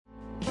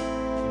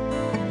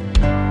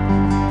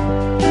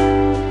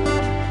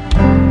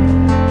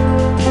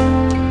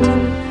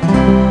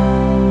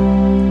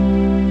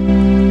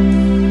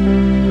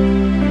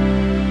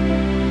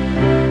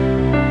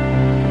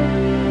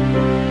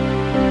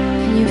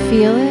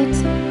feel it?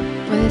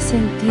 ¿Puedes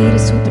sentir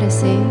su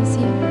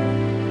presencia?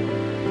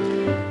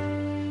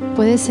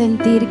 ¿Puedes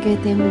sentir que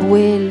te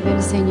envuelve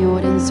el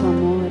Señor en su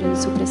amor, en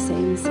su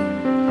presencia?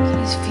 Can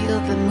you feel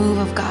the move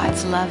of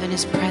God's love in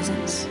His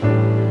presence?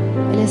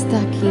 Él está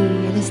aquí,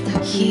 Él está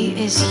aquí.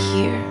 He is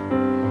here.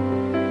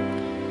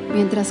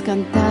 Mientras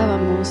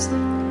cantábamos,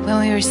 When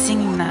we were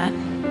singing that,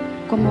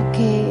 como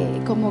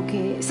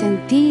que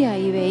sentía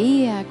y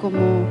veía,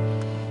 como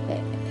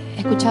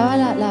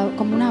escuchaba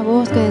como una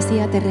voz que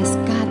decía, te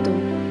rescato,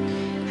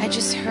 I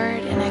just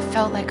heard and I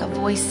felt like a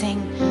voice saying,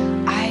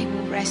 I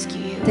will rescue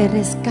you. te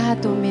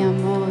rescato, mi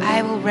amor,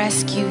 I will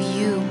rescue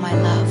you, my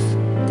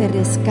love. te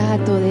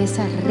rescato de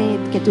esa red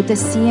que tú te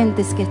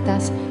sientes que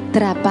estás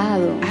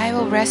atrapado. I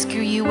will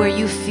rescue you where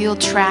you feel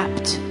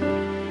trapped.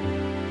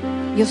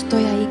 Yo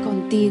estoy ahí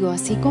contigo,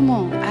 así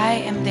como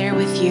I am there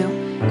with you.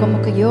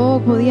 que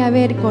yo podía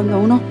ver cuando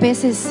unos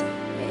peces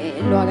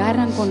lo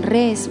agarran con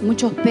res,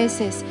 muchos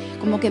peces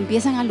como que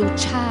empiezan a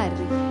luchar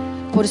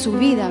por su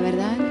vida,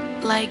 ¿verdad?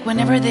 Like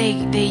whenever they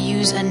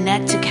use a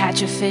net to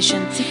catch a fish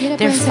and Si quiere,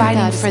 they're pueden fighting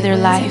sentarse, for their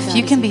pueden life.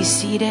 You sentarse. can be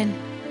seated.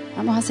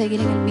 Vamos a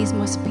seguir en el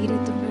mismo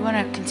espíritu. We want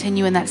to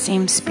continue in that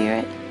same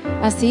spirit.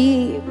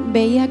 Así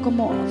veía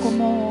como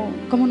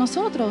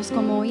nosotros,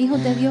 como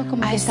hijos de Dios,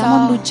 como que I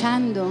estamos saw-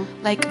 luchando,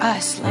 Like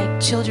us, like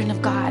children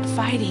of God,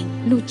 fighting.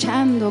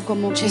 luchando,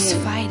 como que Just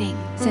fighting.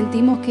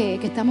 sentimos que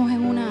estamos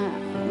en una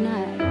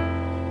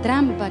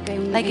trampa,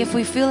 Like if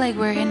we feel like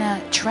we're in a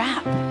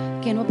trap.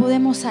 que no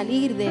podemos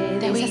salir de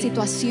That esa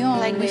situación,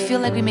 like we feel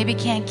like we maybe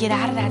can't get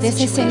out of that de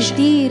ese situation.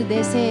 sentir, de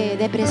esa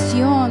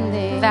depresión,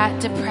 de That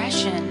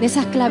depression. esa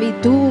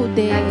esclavitud,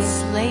 de That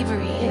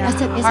slavery in our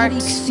esa hearts.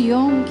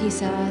 adicción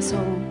quizás,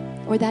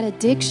 or that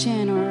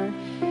addiction, or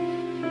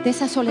de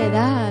esa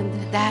soledad.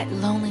 That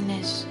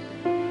loneliness.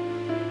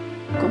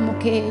 Como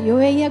que yo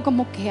veía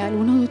como que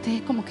algunos de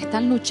ustedes como que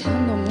están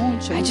luchando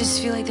mucho, I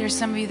just feel like there's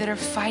some of you that are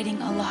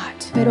fighting a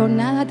lot. pero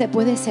nada te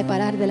puede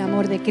separar del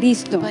amor de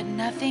Cristo, But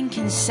nothing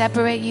can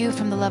separate you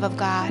from the love of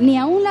God. ni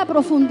aún la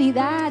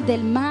profundidad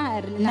del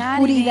mar, la Not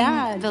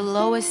oscuridad, even the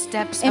lowest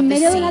depths en of the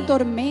medio de la sea.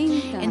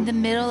 tormenta, In the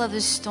middle of the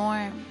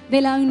storm. de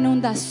la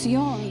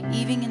inundación,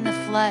 Even in the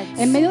floods.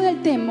 en medio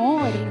del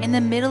temor, In the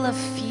middle of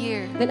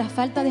fear. de la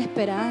falta de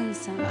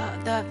esperanza.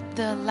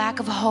 The lack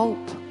of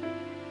hope.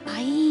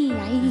 Ahí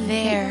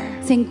There.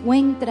 se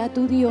encuentra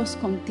tu Dios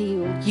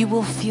contigo. You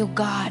will feel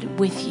God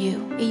with you.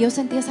 Y yo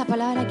sentí esa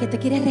palabra que te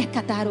quiere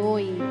rescatar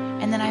hoy.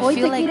 And then I Hoy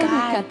te feel like quiere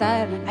God,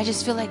 rescatar. I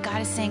just feel like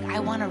God is saying, I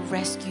want to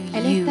rescue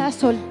Él you está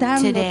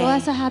soltando today.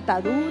 todas esas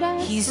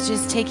ataduras He's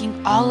just taking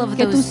all of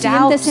que tú those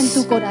sientes en doubts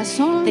tu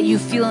corazón. that you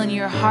feel in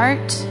your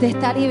heart. Te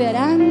está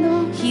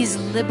liberando, He's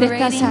te está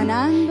liberating.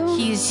 sanando,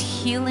 He's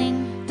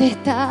healing. te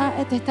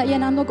está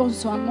llenando con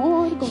su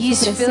amor, con He's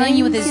su filling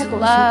you with His presencia, con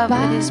su love,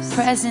 with His paz.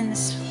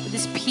 presence, with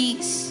His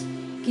peace.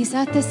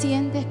 Quizás te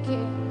sientes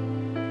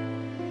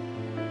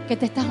que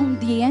te estás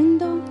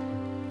hundiendo.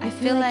 I I feel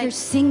feel like like- you're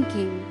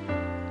sinking.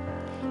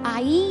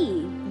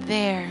 Ahí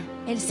There,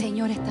 el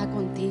Señor está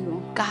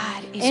contigo.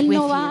 God is Él with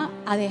no va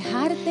you. a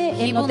dejarte,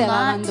 He Él no will te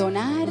va a not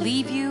abandonar.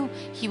 leave you.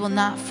 He will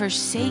not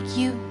forsake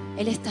you.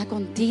 Él está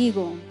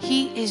contigo.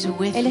 He is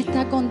with Él you.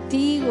 está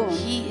contigo.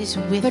 He is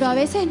with Pero a you.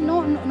 veces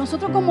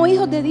nosotros como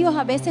hijos de Dios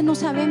a veces no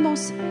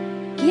sabemos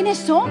quiénes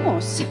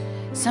somos.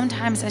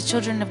 Sometimes as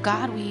children of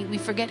God, we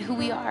forget who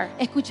we are.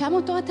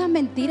 Escuchamos todas estas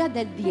mentiras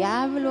del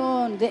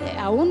diablo,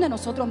 aún de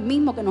nosotros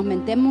mismos que nos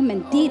mentemos Or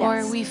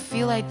mentiras. we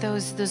feel like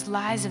those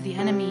lies of the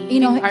enemy. Y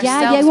even ya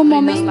ourselves llega un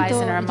putting those lies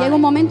in our llega un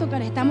mind. momento que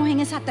estamos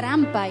en esa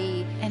trampa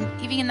y And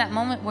even in that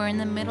moment, we're in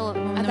the middle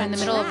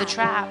of the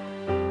trap.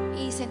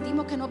 y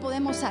sentimos que no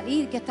podemos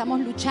salir, que estamos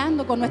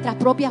luchando con nuestras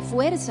propias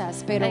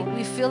fuerzas, Like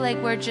we feel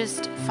like we're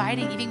just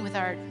fighting, even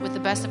with the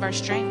best of our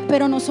strength.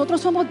 pero nosotros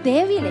somos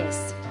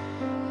débiles.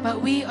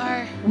 But we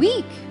are.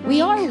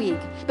 We are weak.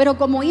 Pero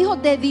como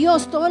hijos de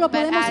Dios, todo lo But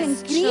podemos en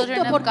as Cristo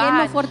children of porque Él nos God,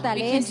 we can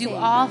fortalece. do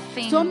all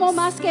things. Somos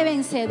más que We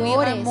vencedores.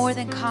 are more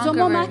than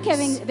Somos más que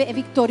conquerors. We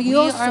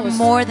victoriosos. are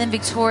more than El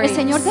victorious.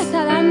 Señor te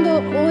está dando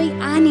hoy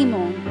ánimo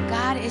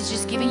God is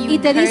just giving you y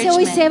te dice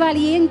hoy, sé encouragement.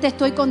 valiente,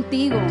 estoy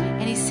contigo.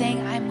 And He's saying,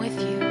 I'm with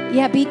you.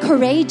 Yeah, be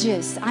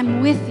courageous, I'm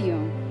with you.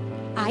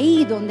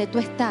 Ahí donde tú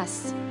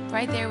estás,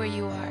 Right there where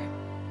you are.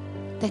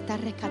 te está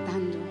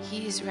rescatando.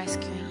 He is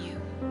rescuing you.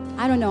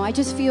 I don't know,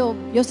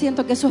 yo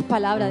siento que eso es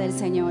palabra del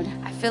Señor.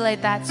 I feel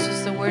like that's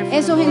just the word from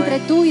Eso the es entre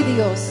Lord. tú y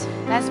Dios.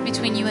 That's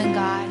between you and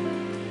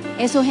God.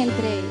 Eso es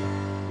entre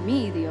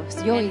mí y Dios,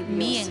 yo y And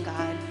me Dios. and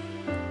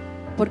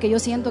God. Porque yo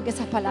siento que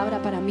esa es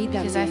palabra para mí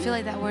Because I también. feel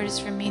like that word is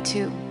for me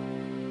too.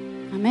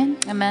 Amén.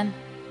 Amen.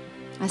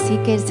 Así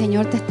que el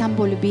Señor te está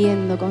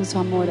envolviendo con su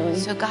amor hoy.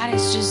 So God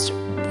is just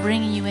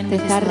bringing you in Te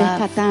with His está love.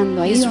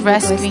 rescatando ahí He's donde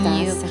tú rescuing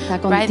you. estás.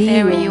 Está Right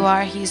there where you contigo.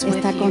 are, He's with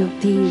Está you.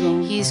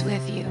 contigo. He's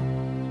with you.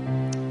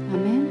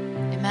 Amén.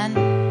 Amen.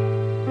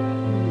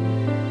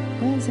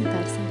 Pueden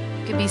sentarse.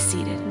 You could be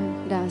seated.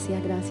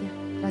 Gracias, gracias.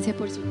 Gracias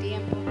por su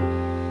tiempo.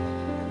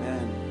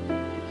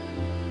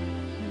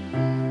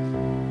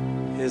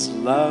 Amen. His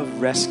love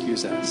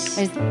rescues us.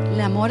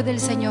 El amor del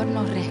Señor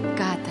nos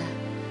rescata.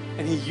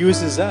 And He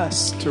uses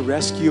us to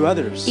rescue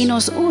others. y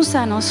nos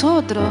usa a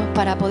nosotros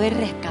para poder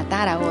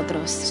rescatar a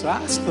otros. So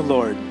ask the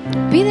Lord,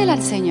 Pídele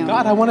al Señor.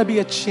 God, I want to be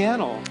a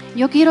channel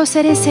Yo quiero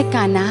ser ese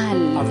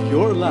canal of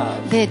your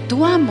love de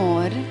tu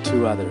amor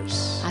to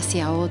others.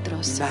 hacia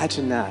otros.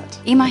 Imagine that.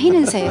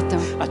 Imagínense esto,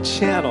 A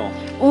channel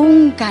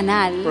un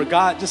canal. for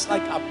God, just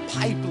like a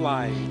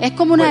pipeline. Es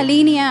como una Wait,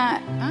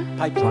 línea,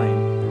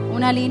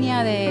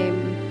 Pipeline. de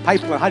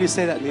Pipeline. How do you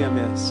say that in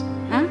Nehemiah?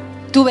 ¿ah?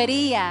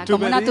 tubería,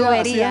 como una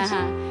tubería, Tubería, así es.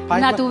 ajá.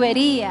 Pipeline. Una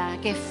tubería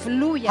que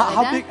fluya,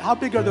 ¿verdad? How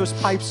big are those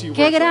pipes you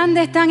Qué work with?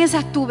 grandes están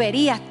esas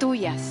tuberías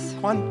tuyas.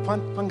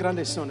 ¿Cuán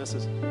grandes son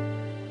esas?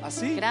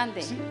 ¿Así?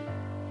 Grandes. ¿Sí?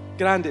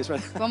 Grandes,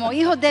 right? Como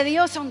hijos de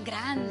Dios son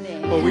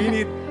grandes. But we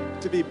need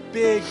to be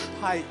big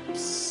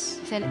pipes.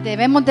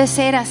 Debemos de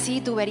ser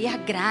así, tuberías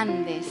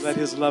grandes. Let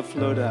His love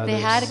flow to others.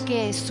 Dejar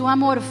que su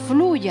amor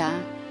fluya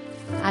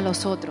a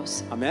los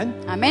otros. Amen.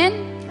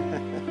 Amén.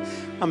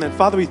 Amen.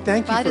 Father, we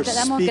thank you Padre, for te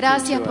damos speaking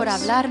gracias to por us.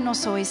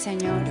 hablarnos hoy,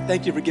 Señor.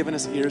 Thank you for giving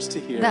us ears to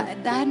hear.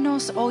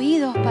 Darnos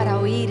oídos para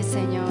oír,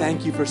 Señor.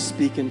 Thank you for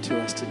speaking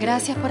to us today.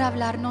 Gracias por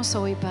hablarnos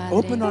hoy, Padre.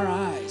 Open our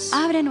eyes.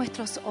 Abre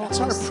nuestros That's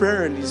our ojos.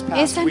 prayer in these past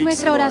Esa es weeks,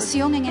 nuestra Lord.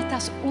 oración en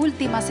estas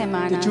últimas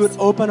semanas. That you would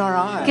open our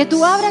eyes Que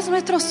tú abras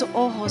nuestros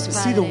ojos, to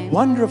see the Padre.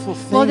 wonderful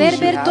things Poder you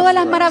ver have todas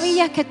las for us.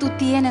 maravillas que tú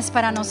tienes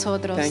para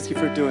nosotros. Thank you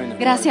for doing it.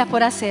 Gracias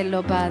por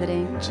hacerlo, Padre.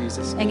 In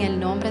Jesus' name. En el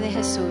nombre de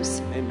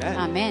Jesús. Amen.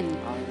 Amén.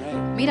 All right.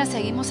 Mira,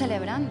 seguimos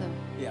celebrando.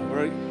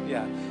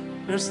 Yeah.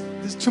 There's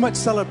too much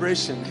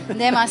celebration.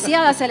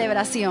 Demasiada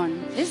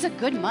celebración. This is a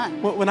good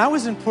month. When I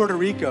was in Puerto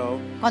Rico,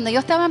 Cuando yo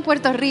estaba en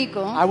Puerto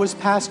Rico, I was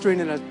pastoring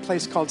in a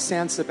place called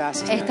San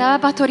Sebastian. estaba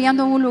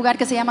pastoreando en un lugar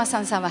que se llama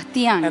San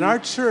Sebastián. And our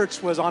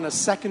church was on a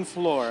second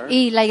floor,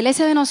 Y la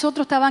iglesia de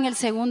nosotros estaba en el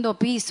segundo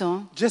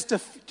piso.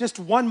 just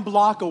one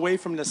block away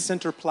from the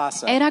center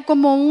plaza. Era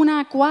como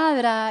una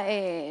cuadra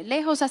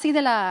lejos así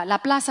de la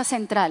plaza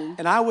central.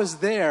 And I was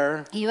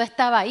there Y yo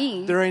estaba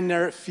ahí, during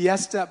their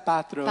fiesta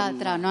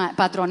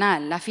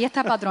patronal, la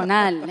fiesta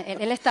patronal.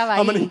 Él estaba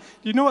How many? ahí.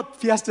 You know what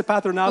fiesta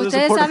patronal is in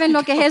 ¿Ustedes Puerto saben lo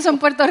Rico? que es eso en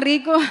Puerto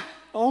Rico?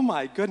 Oh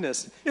my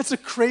goodness. It's the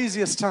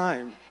craziest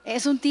time.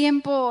 Es un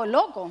tiempo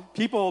loco.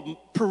 People,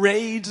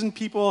 parades and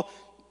people,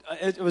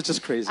 it was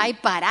just crazy. Hay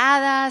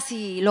paradas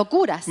y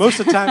locuras. Most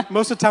of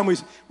the time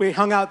we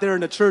hung out there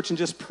in the church and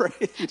just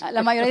prayed.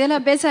 La mayoría de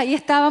las veces ahí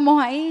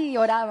estábamos ahí y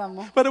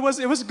orábamos. But it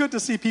was good to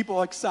see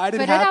people excited,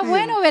 Pero era happy.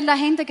 bueno ver la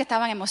gente que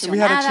estaban And we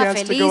had a emocionada,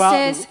 chance to go out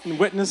felices. and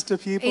witness to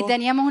people. Y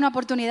teníamos una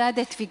oportunidad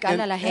de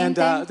testificarle a la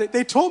gente.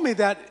 They told me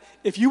that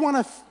if you want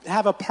to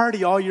have a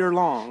party all year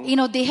long, Y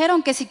nos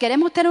dijeron que si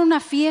queremos tener una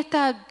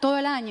fiesta todo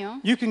el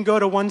año, you can go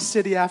to one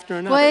city after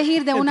another. puedes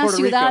ir de in una Puerto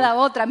ciudad Rico. a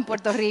otra en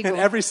Puerto Rico. And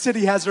every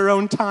city has their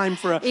own time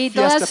for a Y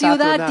toda fiesta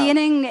ciudad patronal.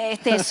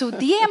 tienen su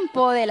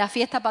tiempo de la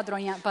fiesta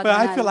patronal. But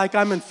I feel like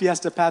I'm in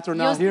fiesta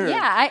patronal here.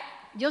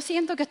 Yo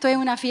siento que estoy en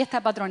una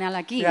fiesta patronal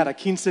aquí. We had a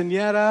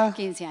quinceañera.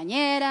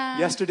 Quinceañera.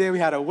 Yesterday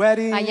we had a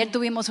wedding. Ayer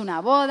tuvimos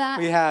una boda.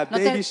 We had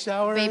baby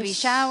showers. Baby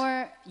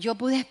shower. Yo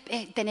pude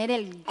tener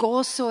el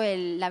gozo,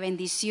 la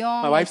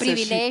bendición, My el wife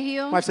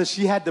privilegio said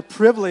she had the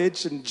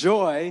privilege and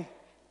joy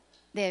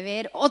de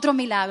ver otro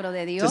milagro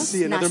de to Dios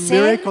see another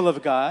nacer. miracle of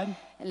God.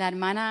 La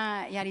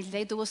hermana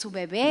Yarisley tuvo su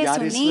bebé, su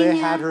Yarisley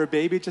niña. had her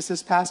baby just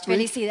this past week.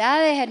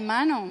 Felicidades,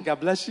 hermano. God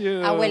bless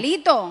you.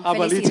 Abuelito,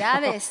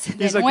 felicidades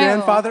de He's a nuevo.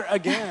 grandfather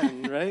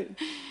again, right?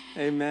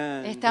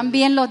 Amen. Están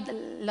bien,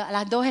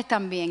 las dos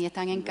están bien y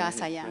están en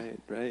casa ya.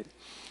 Right.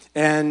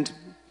 And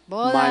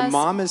Bodas. my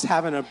mom is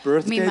having a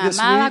birthday Mi this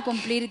mamá va a week.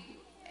 cumplir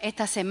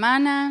esta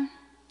semana.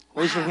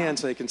 Raise your hand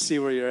so they can see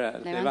where you're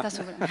at. Levanta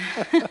su...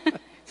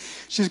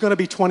 She's going to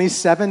be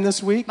 27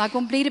 this week. Va a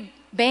cumplir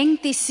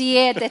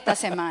 27 esta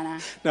semana.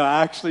 No,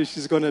 actually,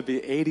 she's going to be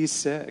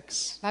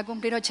 86. Va a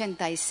cumplir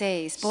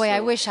 86. Boy, I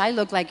wish I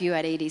looked like you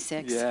at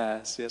 86.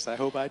 Yes, I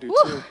hope I do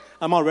too.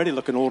 I'm already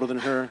looking older than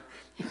her.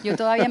 Yo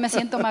todavía me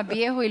siento más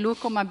viejo y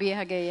luzco más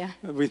vieja que ella.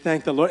 We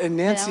thank the Lord. And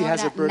Nancy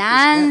has a birthday.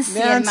 Nancy,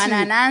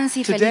 hermana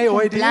Nancy, today, feliz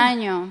hoy día.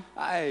 cumpleaños.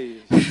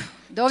 Ay,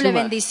 Doble too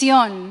much.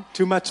 bendición.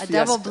 Too much A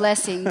fiesta. double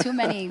blessing. Too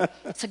many.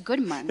 It's a good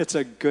month. It's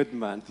a good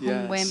month, yes.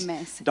 Un buen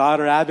mes.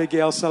 Daughter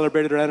Abigail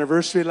celebrated her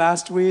anniversary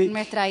last week.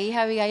 Nuestra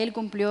hija Abigail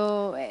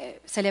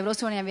celebró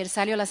su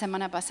aniversario la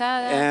semana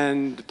pasada.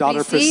 And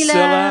daughter Priscilla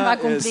Priscilla va a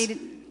is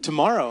cumplir...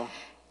 tomorrow.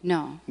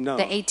 No, No.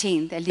 the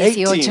 18th, el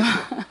 18.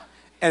 18th.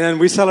 And then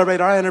we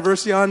celebrate our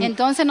anniversary on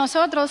Entonces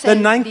nosotros the el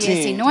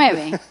 19th.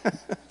 19.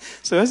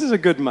 So this is a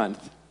good month.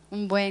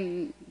 Un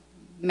buen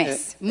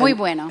mes, muy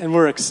bueno. And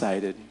we're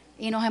excited.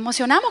 Y nos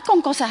emocionamos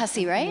con cosas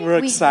así, right? We're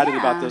excited Yeah.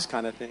 about those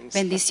kind of things.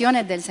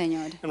 Bendiciones del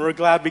Señor. And we're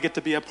glad we get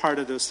to be a part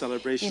of those Y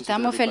celebrations.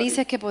 estamos with everybody.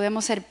 felices que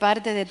podemos ser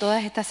parte de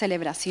todas estas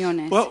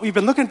celebraciones. Well, we've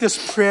been looking at this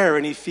prayer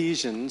in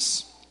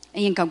Ephesians.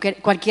 Y en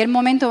cualquier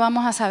momento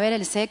vamos a saber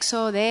el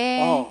sexo de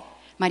Oh.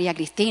 María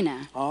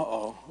Cristina.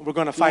 Uh-oh. We're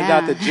going to find Yeah.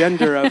 out the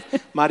gender of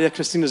Maria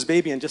Cristina's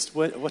baby in just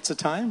what's the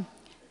time?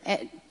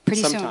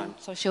 Pretty Sometime.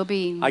 soon. So she'll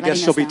be I guess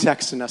letting she'll be us know.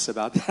 texting us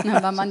about that.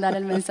 Nos va a mandar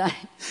el mensaje.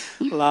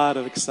 A lot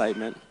of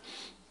excitement.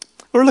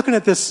 We're looking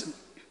at this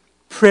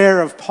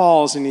prayer of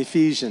Paul's in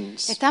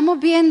Ephesians. Estamos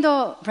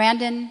viendo,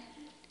 Brandon,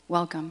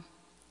 welcome.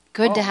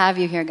 Good to have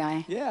you here,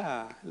 guy.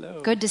 Yeah,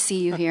 hello. Good to see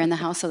you here in the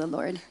house of the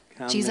Lord.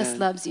 Amen. Jesus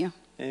loves you.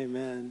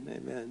 Amen,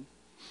 amen.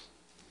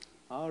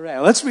 All right,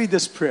 let's read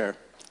this prayer.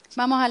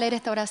 Vamos a leer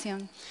esta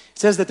oración. It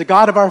says that the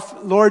God of our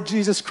Lord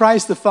Jesus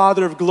Christ, the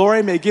Father of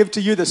glory, may give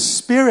to you the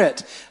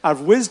spirit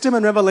of wisdom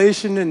and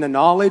revelation in the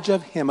knowledge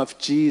of Him, of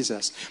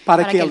Jesus,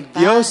 para que el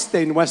Dios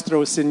de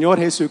nuestro Señor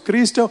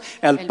Jesucristo,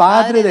 el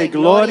Padre de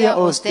gloria,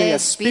 os dé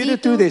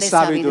espíritu de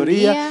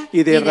sabiduría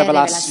y de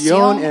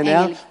revelación en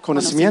el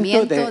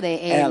conocimiento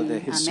de Él,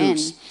 de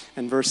Jesús.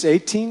 And verse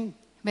 18,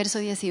 Verso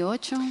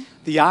 18.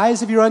 the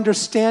eyes of your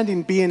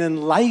understanding being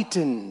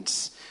enlightened,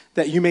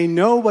 that you may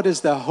know what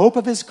is the hope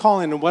of His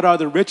calling and what are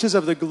the riches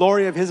of the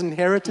glory of His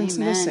inheritance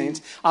in the Amen.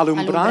 saints,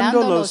 alumbrando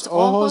los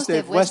ojos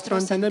de vuestro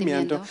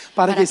entendimiento,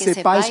 para que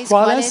sepáis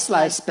cuál es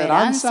la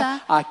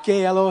esperanza a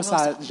que Él os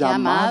ha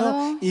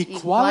llamado y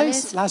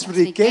cuáles las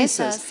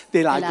riquezas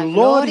de la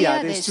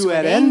gloria de su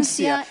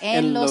herencia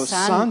en los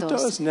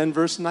santos. And then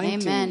verse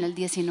 19. Amen. El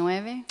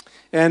 19.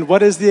 And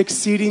what is the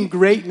exceeding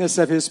greatness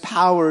of His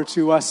power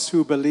to us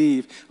who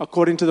believe,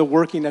 according to the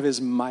working of His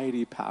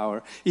mighty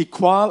power?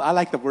 I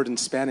like the word in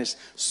Spanish.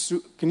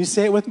 Can you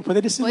say it with me?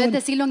 ¿Puedes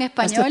decirlo en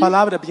español? Esta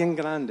palabra bien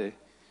grande.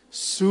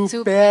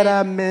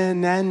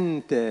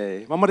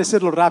 Supermanente. Vamos a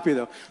decirlo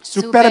rápido.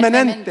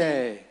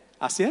 Supermanente.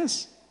 Así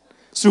es.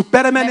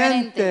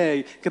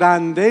 Supermanente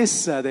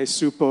grandeza de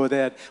su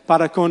poder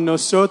para con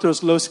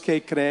nosotros los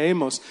que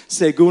creemos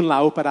según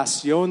la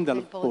operación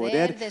del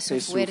poder de su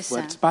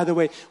fuerza. By the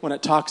way, when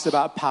it talks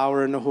about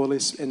power in the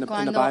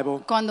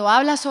Bible, Cuando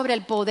habla sobre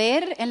el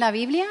poder en la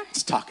Biblia,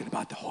 it's talking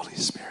about the Holy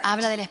Spirit.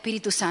 habla del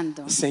Espíritu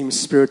Santo. The same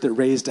Spirit that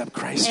raised up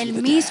Christ El from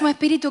the mismo dead.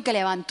 Espíritu que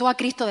levantó a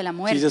Cristo de la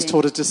muerte. Jesus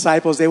told His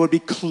disciples they would be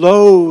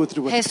clothed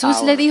with Jesús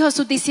power. le dijo a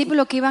sus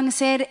discípulos que iban a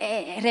ser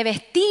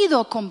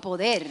revestidos con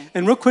poder.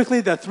 And real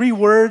quickly, the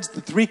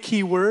three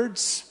key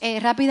words,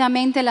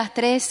 Rápidamente las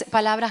tres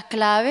palabras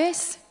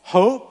claves: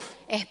 hope,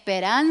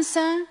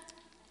 esperanza,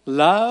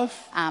 love,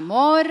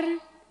 amor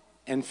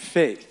and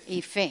faith.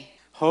 y fe.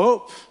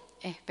 Hope,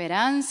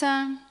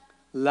 Esperanza,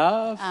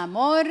 love,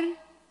 amor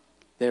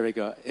there we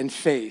go, and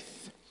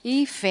faith.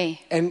 y fe.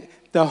 And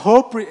the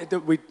hope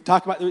that we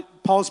talk about,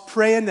 Paul's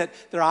praying that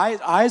their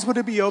eyes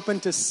would be open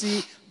to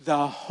see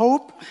the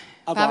hope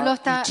of Pablo our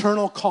está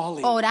eternal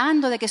calling.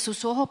 orando de que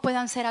sus ojos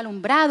puedan ser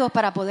alumbrados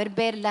para poder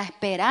ver la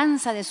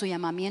esperanza de su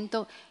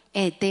llamamiento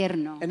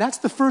eterno. And that's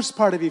the first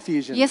part of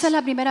Ephesians. Y esa es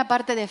la primera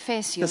parte de The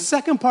Efesios.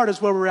 second part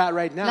is where we're at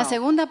right now. La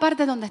segunda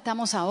parte es donde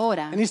estamos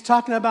ahora. And he's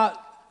talking about,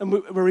 and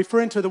we're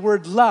referring to the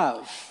word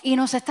love. Y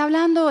nos está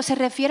hablando, se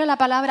refiere a la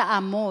palabra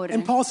amor.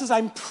 And Paul says,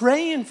 I'm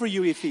praying for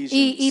you, Ephesians.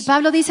 Y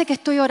Pablo dice que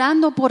estoy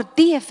orando por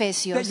ti,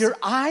 Efesios, That your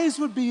eyes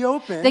would be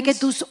open. de que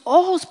tus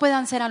ojos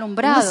puedan ser Listen to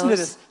alumbrados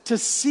this. To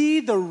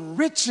see the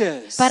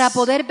riches para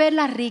poder ver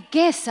las of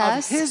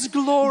riquezas His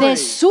glory, de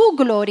su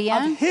gloria,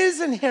 of His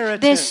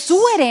inheritance de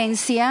su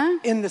herencia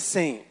in the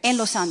saints. en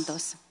los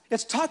santos.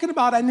 It's talking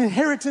about an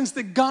inheritance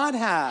that God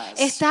has.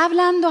 Está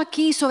hablando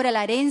aquí sobre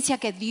la herencia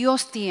que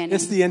Dios tiene.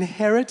 It's the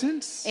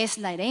inheritance Es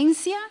la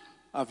herencia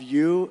of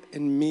you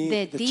and me,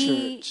 de the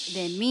ti, church.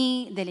 de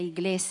mí, de la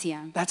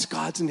iglesia. That's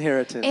God's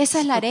inheritance. Esa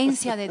es la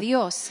herencia de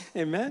Dios.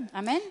 Amen.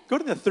 Amén. Go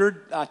to the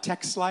third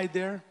text slide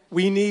there.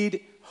 We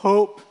need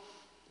hope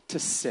to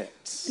sit.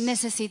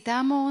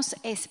 Necesitamos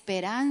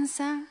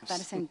esperanza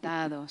para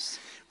sentados.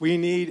 We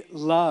need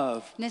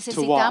love to walk.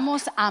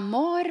 Necesitamos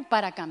amor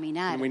para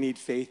caminar. And we need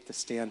faith to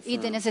stand Y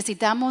firm.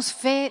 necesitamos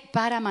fe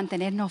para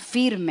mantenernos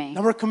firmes.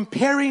 Now we're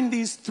comparing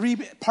these three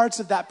parts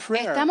of that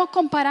prayer Estamos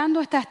comparando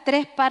estas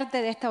tres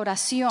partes de esta to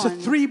oración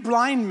three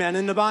blind men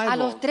in the a Bible.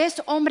 los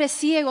tres hombres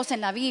ciegos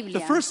en la The Biblia.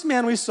 first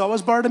man we saw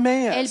was El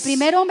Bartimaeus.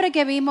 primer hombre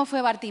que vimos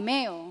fue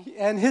Bartimeo.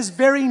 And his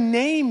very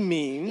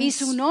name Y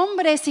su means,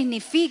 nombre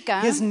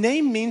significa, his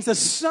name means the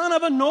son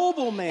of a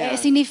nobleman.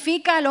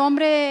 significa el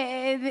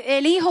hombre,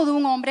 el hijo de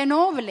un hombre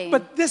noble.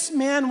 But this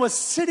man was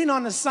sitting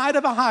on the side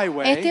of a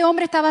highway, Este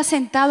hombre estaba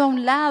sentado a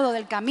un lado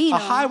del camino, a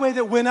highway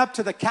that went up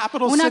to the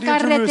capital una city of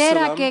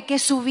carretera Jerusalem. que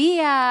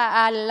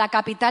subía a la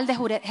capital de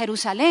And he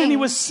Jerusalén,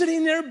 was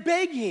sitting there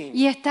begging.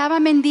 y estaba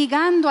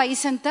mendigando ahí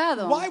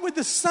sentado. Why would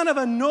the son of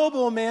a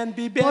nobleman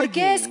be ¿Por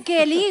qué es begging?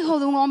 que el hijo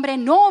de un hombre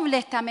noble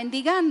está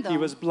mendigando? He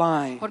was blind.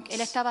 Porque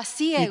él estaba He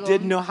ciego.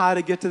 didn't know how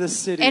to get to the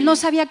city. Él no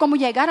sabía cómo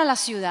llegar a la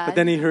ciudad. But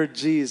then he heard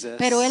Jesus.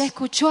 Pero él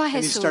escuchó a And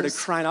he started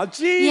Jesús crying out,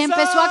 y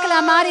empezó a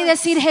clamar y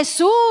decir,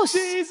 Jesús,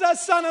 Jesus,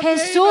 son of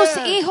Jesús,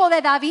 David. hijo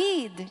de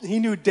David. He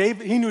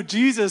knew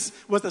Jesus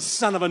was the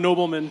son of a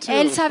nobleman too.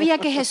 Él sabía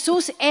que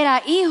Jesús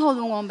era hijo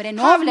de un hombre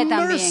noble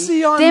Have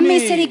mercy también. on Ten me.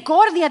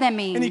 misericordia de And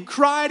he mí.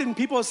 cried and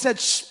people said,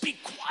 shh, be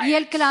Y quiet.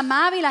 él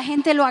clamaba y la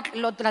gente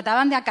lo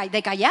trataban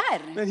de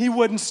callar. And he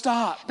wouldn't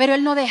stop. Pero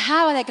él no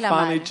dejaba de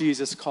clamar. Finally,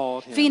 Jesus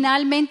called him.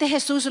 Finalmente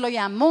Jesús lo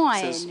llamó a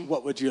Says, él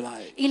what would you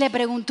like? y le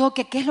preguntó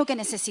que qué es lo que That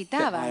my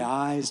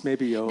necesitaba. eyes may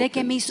be De que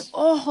open. mis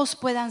ojos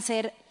puedan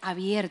ser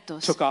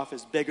abiertos. took off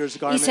his beggar's Y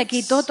garments, se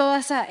quitó toda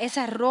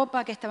esa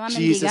ropa que estaba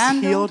Jesus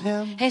mendigando. healed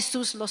him.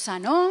 Jesús lo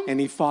sanó and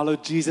he followed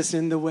Jesus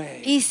in the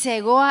way. y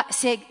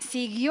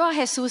siguió a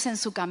Jesús en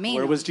su Where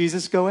camino. was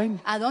Jesus going?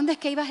 ¿A dónde es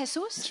que iba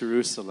Jesús?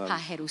 Jerusalem. A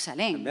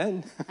Jerusalén.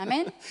 Amen.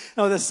 Amén.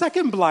 Now the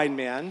second blind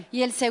man,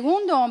 Y el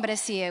segundo hombre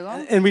ciego,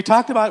 and we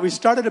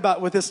started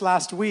about with this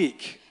last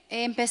week.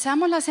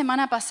 empezamos la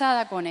semana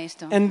pasada con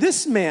esto. And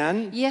this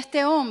man, Y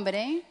este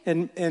hombre,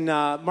 in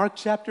Mark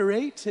chapter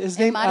 8, his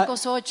en name,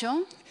 Marcos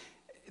 8,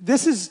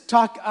 this is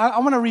talk, I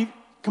want to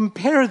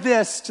compare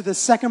this to the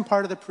second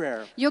part of the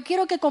prayer. yo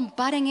quiero que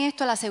comparen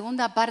esto a la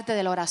segunda parte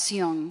de la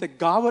oración. That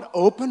God would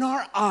open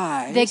our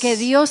eyes De que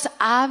Dios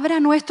abra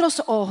nuestros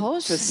to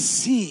ojos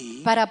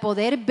see para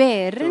poder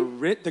ver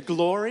the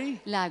glory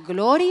la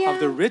gloria of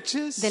the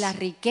riches de las of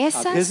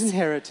riquezas his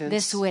inheritance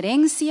de su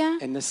herencia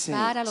and the saints.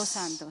 para los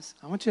santos.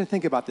 I want you to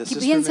think about this Y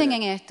just for a piensen en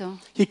minute. esto.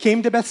 He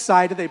came to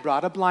Bethsaida, they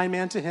brought a blind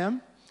man to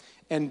him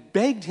and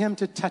begged him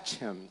to touch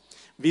him.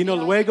 Vino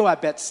luego a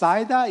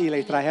Bethsaida y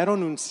le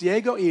trajeron un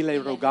ciego y le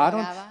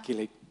rogaron que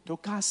le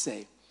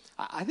tocase.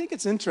 I think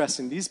it's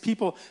interesting. These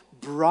people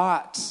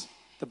brought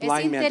the Es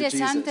blind man to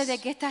interesante de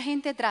Jesus. que esta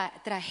gente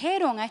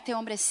trajeron a este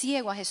hombre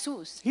ciego a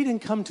Jesús. He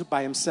didn't come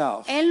by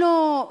himself. Él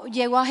no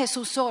llegó a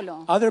Jesús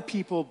solo. Other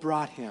people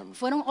brought him.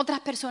 Fueron otras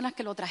personas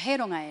que lo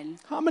trajeron a él.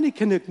 How many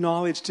can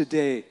acknowledge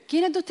today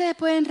 ¿Quiénes de ustedes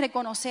pueden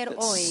reconocer that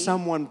hoy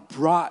someone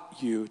brought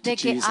you to de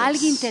que Jesus?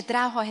 alguien te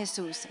trajo a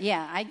Jesús?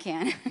 Yeah, I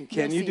can.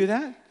 Can Yo you sí. do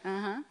that?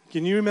 Ajá.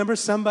 Can you remember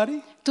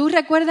somebody? ¿Tú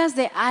recuerdas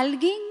de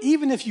alguien?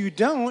 Even if you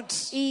don't,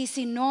 Y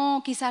si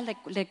no, quizás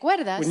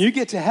recuerdas, when you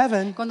get to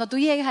heaven, cuando tú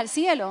llegues al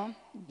cielo,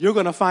 you're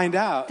going to find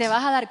out te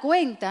vas a dar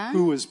cuenta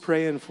who was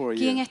praying for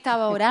quién you.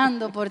 estaba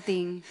orando por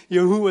ti.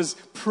 Who was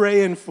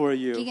praying for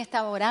 ¿Quién you.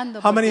 estaba orando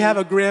How por many ti? have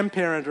a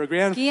grandparent or a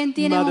 ¿Quién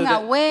tiene grandmother un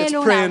that's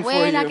abuelo, una praying for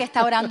abuela you? que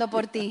está orando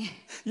por ti?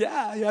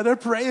 Yeah, they're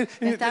praying.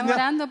 Están Now,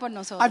 orando por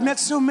nosotros. I've met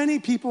so many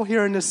people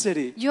here in the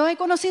city. Yo he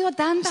conocido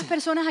tantas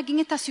personas aquí en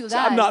esta So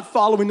ciudad. I'm not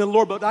following the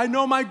Lord, but I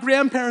know my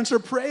grandparents are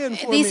praying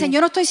for Dicen, me.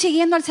 yo no estoy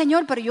siguiendo al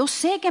Señor, pero yo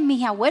sé que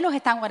mis abuelos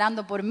están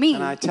orando por mí.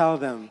 And I tell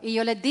them, Y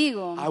yo les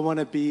digo, I want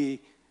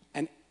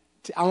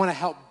to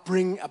help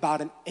bring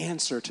about an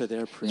answer to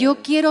their prayer. yo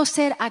quiero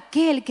ser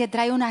aquel que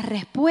trae una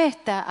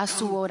respuesta a sus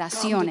Come to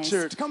oraciones.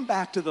 church. Come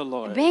back to the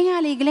Lord. Ven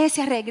a la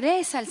iglesia,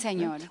 regresa al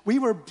Señor. We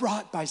were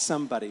brought by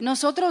somebody.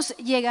 Nosotros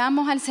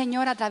llegamos al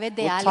Señor a través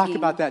de We'll talk alguien.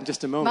 about that in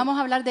just a moment. Vamos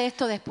a hablar de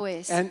esto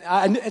después. And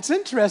it's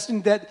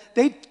interesting that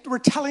they were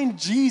telling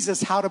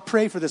Jesus how to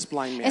pray for this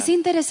blind man. Es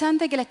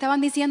interesante que le estaban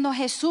diciendo a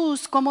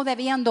Jesús cómo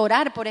debían de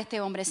orar por este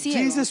hombre ciego.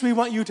 Jesus, we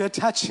want you to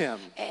touch him.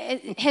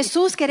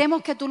 Jesús,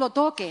 queremos que tú lo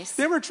toques.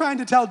 They were trying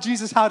to tell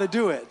Jesus how to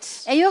do it.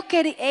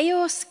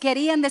 Ellos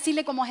querían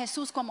decirle como a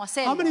Jesús cómo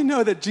How many hacerlo.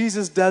 know that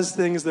Jesus does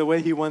things the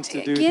way he wants to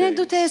do ¿Quiénes de things?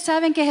 ustedes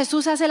saben que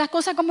Jesús hace las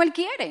cosas como Él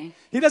quiere?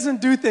 He doesn't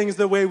do things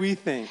the way we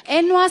think.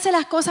 Él no hace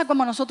las cosas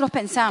como nosotros God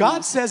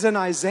pensamos. says in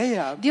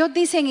Isaiah, Dios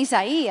dice en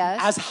Isaías,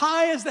 as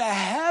high as the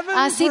heavens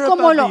así are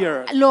como above the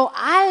earth. lo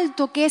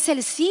alto que es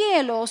el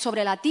cielo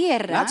sobre la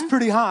tierra, That's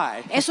pretty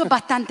high. eso es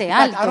bastante In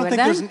fact, I alto, don't think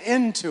 ¿verdad? there's an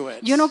end to it.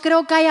 Yo no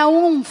creo que haya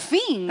un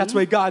fin. That's the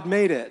way God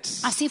made it.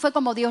 Así fue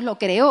como Dios lo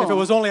creó. If it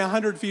was only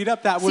 100 feet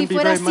up, that Si wouldn't be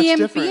fuera very much 100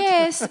 different.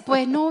 pies,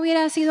 pues no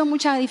hubiera sido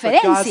mucha But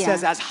God says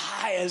diferencia. as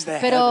high as the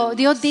Pero heavens.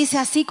 Dios dice,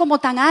 así como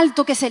tan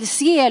alto que es el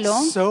cielo,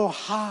 So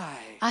high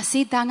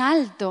así tan are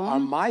alto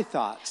my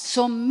thoughts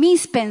son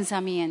mis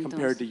pensamientos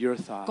compared to your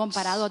thoughts.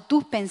 comparado a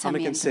tus say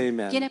pensamientos.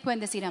 amen? ¿Quiénes pueden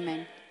decir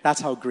amén? That's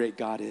how great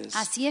God is.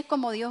 Así es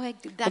como Dios es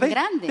tan But they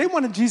grande.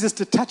 wanted Jesus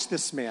to touch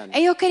this man.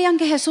 Ellos querían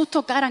que Jesús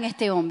tocara a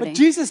este hombre. But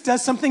Jesus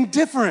does something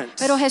different.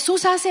 Pero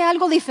Jesús hace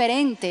algo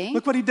diferente.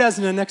 Look what he does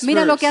in the next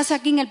Mira lo que verse. hace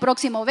aquí en el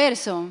próximo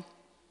verso.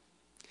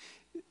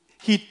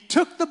 He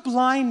took the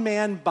blind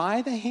man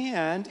by the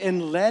hand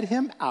and led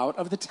him out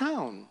of the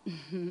town.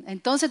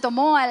 Entonces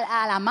tomó a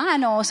la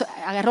mano,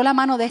 agarró la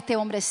mano de este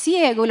hombre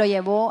ciego y lo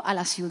llevó a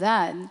la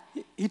ciudad.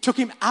 He took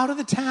him out of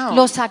the town.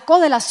 Lo sacó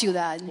de la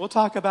ciudad. We'll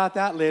talk about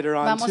that later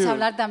on Vamos too. a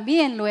hablar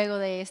también luego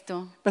de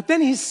esto. But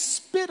then he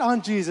spit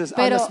on Jesus, on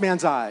Pero this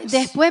man's eyes.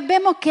 después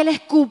vemos que él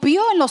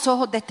escupió en los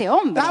ojos de este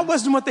hombre. That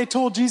wasn't what they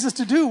told Jesus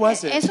to do,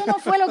 was it? Eso no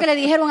fue lo que le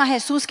dijeron a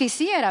Jesús que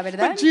hiciera,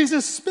 ¿verdad? But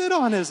Jesus spit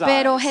on his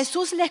Pero eyes.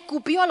 Jesús le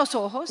escupió a los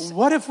ojos.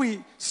 What if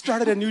we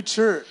started a new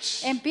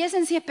church?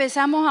 Empiecen si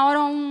empezamos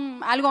ahora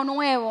algo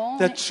nuevo.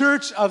 The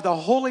church of the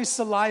holy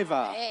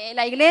saliva.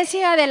 La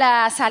iglesia de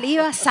la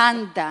saliva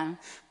santa.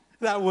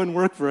 That wouldn't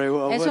work very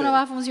well, Eso would no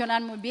va a it?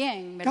 funcionar muy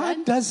bien, ¿verdad?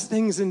 God does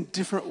things in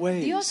different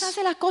Dios ways.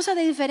 hace las cosas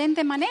de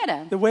diferente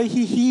manera. The way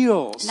he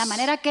heals. La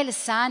manera que Él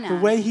sana. The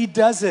way he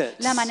does it.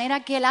 La manera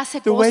que Él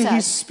hace The way he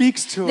cosas.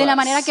 speaks to De la us.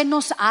 manera que Él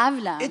nos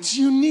habla. It's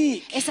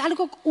unique. Es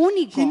algo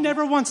único. He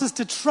never wants us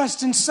to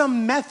trust in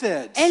some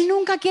method. Él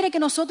nunca quiere que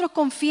nosotros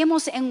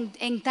confiemos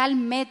en tal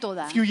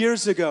método. A few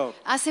years ago,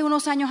 Hace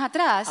unos años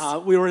atrás,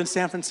 we were in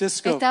San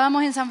Francisco,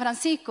 estábamos en San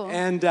Francisco.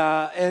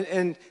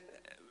 and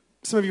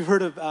some of you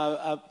heard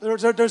of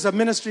there's a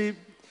ministry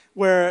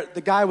where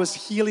the guy was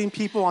healing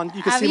people on.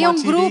 You can see him Había on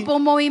un TV. grupo,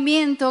 un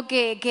movimiento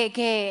que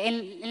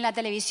en la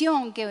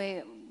televisión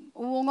que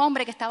hubo un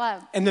hombre que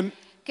estaba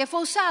que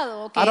fue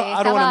usado, que I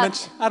don't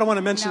want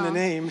to mention the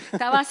name.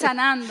 estaba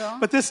sanando.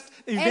 But this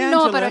Él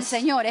no, pero el evangelist,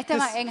 Señor, este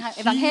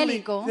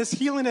evangélico, this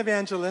healing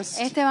evangelist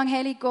este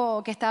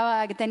evangélico que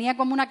tenía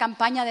como una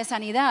campaña de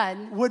sanidad,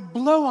 would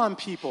blow on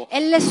people.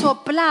 él le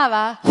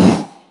soplaba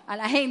a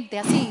la gente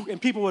así.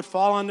 And people would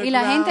fall on the Y la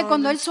gente ground.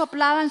 cuando él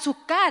soplaba en sus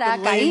caras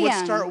The lame would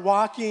caían. start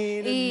walking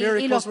and Y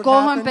miracles los would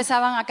cojos happen.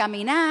 empezaban a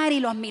caminar y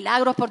los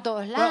milagros por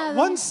todos But lados.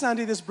 one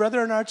Sunday, this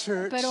brother in our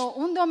church, Pero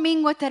un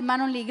domingo este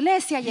hermano en la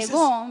iglesia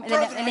llegó, says,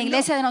 "Brother, en la I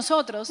iglesia know de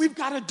nosotros, we've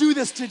got to do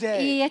this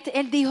today. y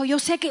él dijo, yo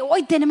sé que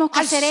hoy tenemos que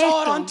I hacer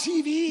saw it on esto.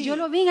 TV. Yo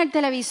lo vi en el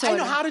televisor. I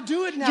know how to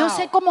do it now. Yo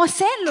sé cómo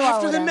hacerlo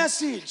After the ahora.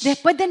 message,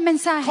 Después del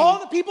mensaje,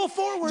 call the people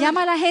forward.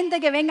 llama a la gente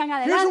que vengan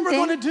Here's what we're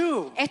going adelante. to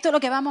do. Esto es lo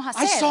que vamos a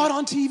I saw it hacer.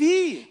 on TV,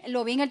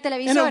 Lo vi en el and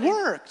televisor it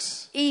worked.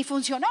 y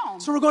funcionó.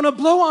 So we're going to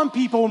blow on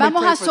people when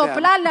Vamos we pray a for them.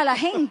 soplarle a la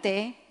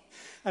gente.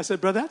 I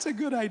said, brother, that's a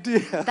good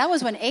idea. That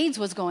was when AIDS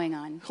was going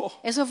on. Oh.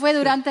 Eso fue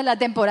durante la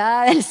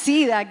temporada del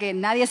SIDA, que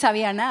nadie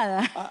sabía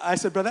nada. I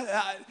said, brother,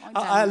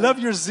 I love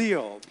your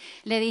zeal.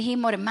 Le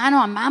dijimos,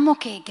 hermano, amamos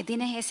que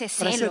tienes ese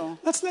But I said, celo.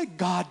 let's let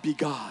God be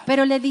God.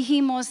 Pero le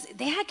dijimos,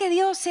 deja que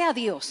Dios sea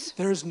Dios.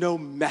 There's no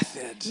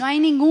method No hay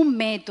ningún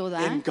método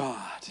in God.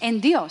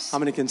 en Dios. How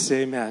many can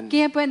say amen?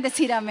 ¿Quién pueden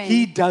decir He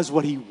amén? does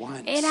what he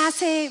wants. Él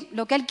hace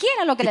lo que Él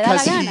quiera, lo que le da la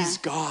Because gana. he's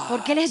God.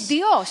 Porque Él es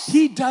Dios.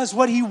 He does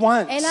what he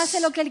wants. Él hace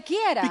lo que Él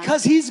quiera.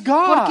 Because he's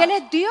God. Porque Él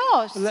es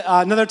Dios.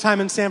 Another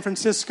time in San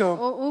Francisco,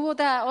 Hubo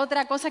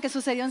otra cosa que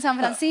sucedió en San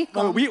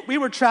Francisco. we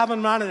were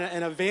traveling around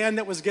in a van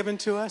that was given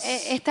to us.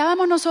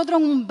 Estábamos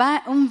nosotros en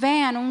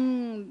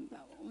un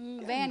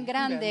van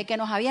grande que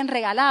nos habían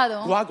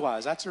regalado.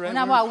 Guaguas, that's the right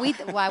Una word.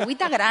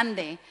 guaguita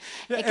grande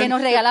que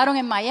nos regalaron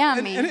en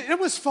Miami. And it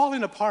was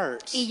falling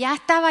apart. Y ya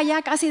estaba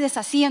ya casi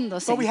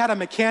deshaciéndose. But we had a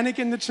mechanic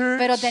in the church.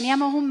 Pero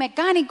teníamos un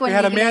mecánico en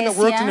We la had a man that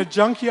worked in a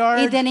iglesia. junkyard,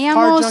 Y car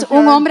teníamos junkyard.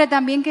 un hombre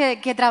también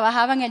que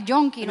trabajaba en el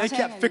junkie, And no they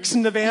sé, kept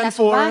fixing the en van la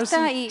for us.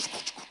 subasta,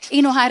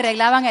 y nos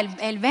arreglaban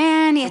el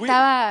van y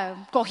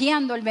estaba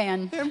cojeando el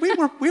van. And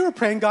we were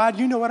praying, God,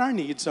 you know what our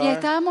needs Y are.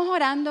 estábamos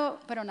orando,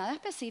 pero nada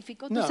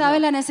específico. Tú No, sabes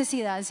no. la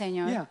necesidad,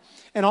 Señor. Yeah.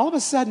 And all of a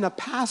sudden, a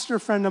pastor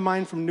friend of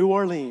mine from New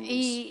Orleans,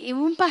 Y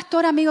un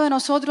pastor amigo de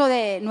nosotros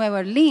de Nueva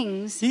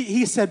Orleans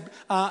he said,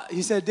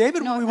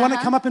 David, No, we want to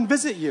ajá. come up and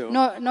visit you.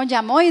 nos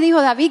llamó y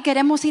dijo, David,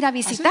 queremos ir a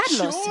I said,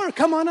 visitarlos. sure,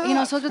 come on up. Y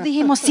nosotros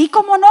dijimos, sí,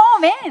 cómo no,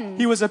 ven.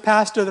 He was a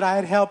pastor that I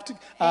had helped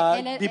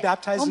Él be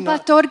baptized un in the,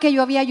 pastor que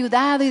yo había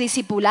ayudado y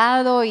discipulado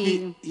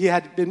y he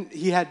had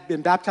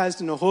been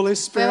baptized in the Holy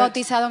fue Spirit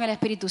bautizado en el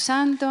Espíritu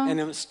Santo and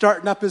it was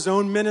starting up his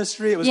own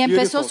ministry. It was y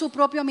empezó beautiful. su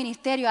propio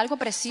ministerio, algo I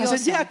precioso.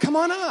 said, yeah, come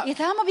on up. Y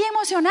estábamos bien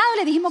emocionados,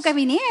 le dijimos que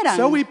vinieran.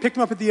 So we picked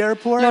him up at the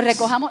airport.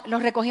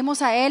 Los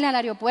recogimos a él al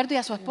aeropuerto y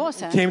a su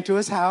esposa. Came to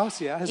his house,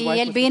 yeah, his Y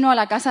wife él was vino a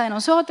la casa de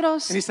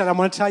nosotros and he said, I'm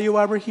going to tell you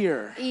why we're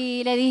here.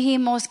 y le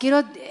dijimos,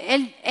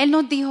 él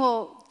nos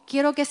dijo,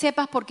 quiero que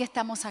sepas por qué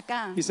estamos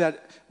acá. He said,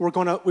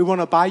 we want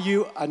to buy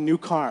you a new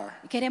car.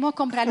 Queremos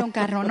comprarle un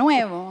carro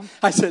nuevo.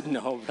 I said,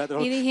 no, brother,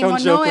 Y don't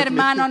dijimos, joke no, with me."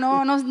 hermano,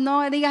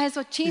 no digas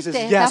esos He chistes,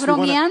 says, ¿estás yes,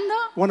 bromeando?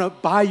 we want to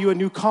buy you a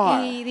new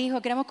car. Y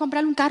dijo, queremos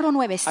comprarle un carro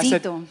I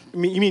said, nuevecito. you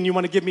mean you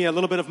want to give me a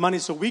little bit of money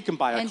so we can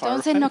buy a car?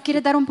 Entonces, right?" ¿nos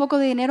quiere dar un poco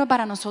de dinero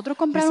para nosotros He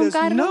comprar un says,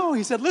 carro? no.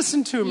 He said,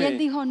 listen to Y él me.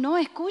 dijo, no,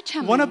 I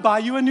escúchame. want to buy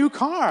you a new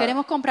car.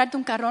 Queremos comprarte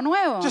un carro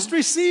nuevo. Just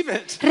receive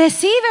it.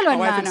 Recíbelo, My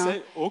wife would hermano.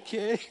 say,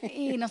 okay.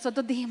 Y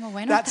nosotros dijimos,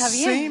 bueno, That está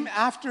bien. same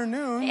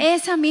afternoon,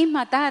 Esa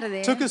misma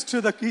tarde,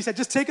 he said,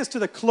 just take us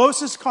to the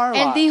closest car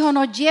él lot. dijo,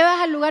 nos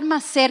llevas al lugar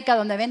más cerca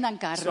donde vendan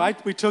carros. So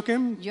we took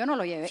him. Yo no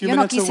lo llevé. few Yo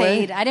no minutes quise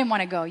away. ir. I didn't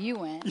want to go. You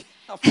went.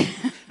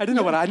 I didn't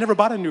know I never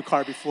bought a new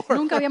car before.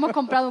 Nunca habíamos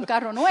comprado un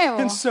carro nuevo.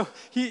 And so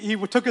he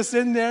took us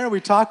in there.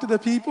 We talked to the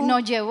people.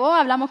 Nos llevó,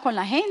 hablamos con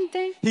la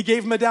gente. He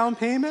gave them a down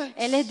payment.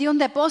 Él les dio un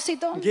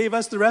depósito. Gave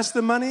us the rest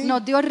of the money.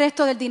 Nos dio el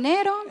resto del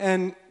dinero.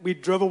 And we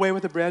drove away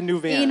with a brand new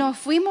van. Y nos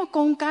fuimos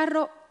con un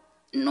carro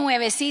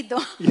nuevecito.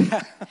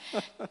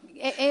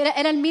 Yeah.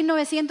 Era el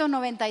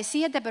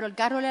 1997, pero el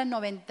carro era el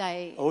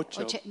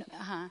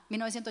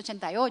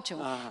 1988.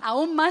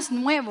 Aún más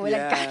nuevo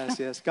era el carro.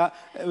 Yes. God,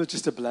 it was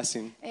just a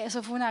blessing.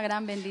 Eso fue una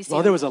gran bendición.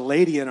 Well, there was a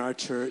lady in our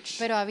church.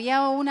 Pero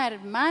había una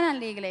hermana en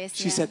la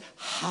iglesia. She said,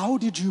 how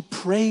did you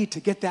pray to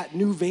get that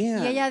new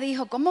van? Y ella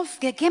dijo,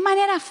 ¿de qué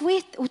manera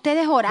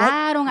ustedes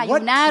oraron, What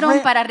ayunaron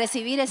prayer- para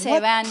recibir ese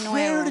What van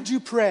prayer nuevo? did you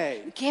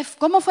pray?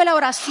 ¿Cómo fue la How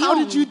oración?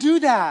 did you do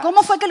that?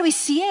 ¿Cómo fue que lo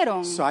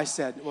hicieron? So I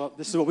said, well,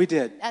 this is what we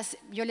did.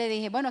 Yo le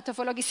dije, bueno, esto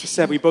fue lo que She hicimos.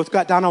 said, we both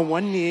got down on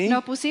one knee.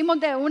 Nos pusimos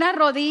de una And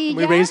rodilla,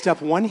 we raised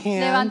up one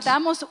hand.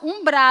 levantamos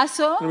un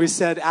brazo And we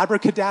said,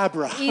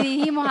 abracadabra. y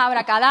dijimos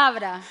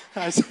abracadabra.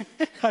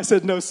 I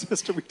said, no,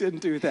 sister, we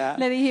didn't do that.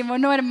 Le dijimos,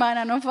 no,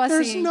 hermana, no fue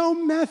There's así. no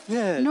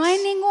method. No hay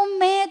ningún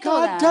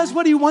método. God does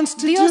what he wants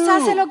to Dios do.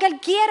 hace lo que Él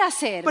quiere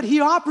hacer. But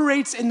he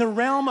operates in the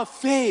realm of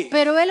faith.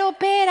 Pero Él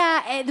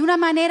opera de una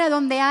manera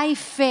donde hay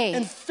fe.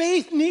 And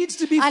faith needs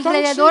to be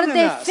Alrededor functioning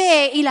de in us.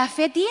 fe, y la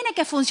fe tiene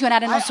que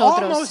funcionar en I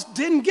nosotros. almost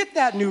didn't get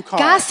that new car.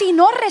 Casi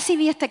no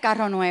recibí este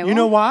carro nuevo. You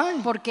know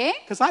why? ¿Por qué?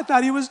 Because I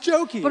thought he was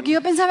joking. Porque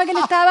yo pensaba que él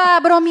estaba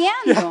bromeando.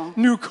 Yeah,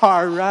 new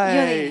car, Yo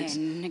right?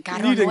 dije,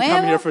 carro You didn't come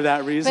nuevo, here for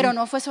that reason. pero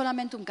no fue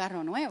solamente un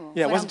carro nuevo.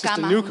 Yeah, it Fueron wasn't just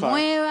a camas new car.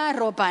 nuevas,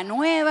 ropa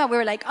nueva. We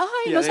were like, ay,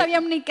 Yeah, no they-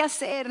 sabíamos ni qué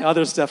hacer.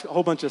 Other stuff, a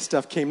whole bunch of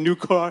stuff came. New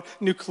car,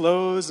 new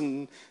clothes,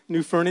 and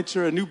new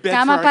furniture, a new bed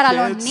Cama for para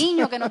our los kids.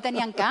 niños que no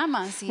tenían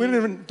camas. We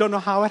don't know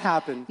how it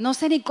happened, No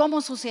sé ni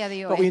cómo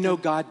sucedió but we esto, know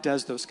God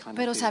does those kind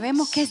pero of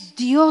sabemos que things. es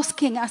Dios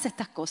quien hace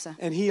estas cosas.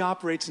 And He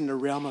operates in the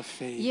realm of Y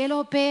faith. Él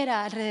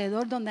opera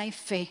alrededor donde hay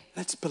fe.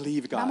 Let's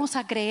believe God. Vamos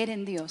a creer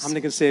en Dios. I'm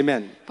going to say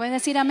amen. ¿Pueden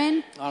decir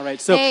amén? All right,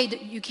 so Hey,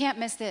 you can't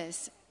miss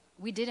this.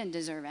 We didn't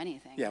deserve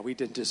anything. yeah, we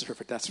didn't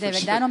deserve it. That's De for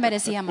verdad no sure.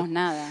 merecíamos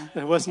nada.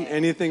 There wasn't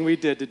anything we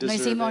did to No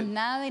deserve hicimos it.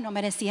 nada y no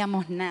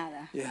merecíamos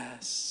nada.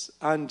 Yes,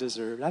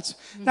 undeserved.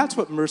 That's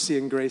what mercy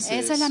and grace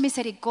Esa es la is.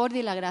 misericordia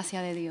y la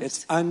gracia de Dios.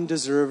 It's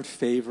undeserved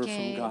favor from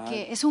Que God,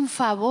 es un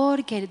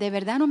favor que de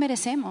verdad no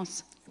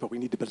merecemos, but we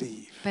need to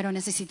believe. pero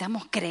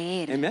necesitamos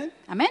creer. Amen?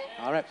 Amén.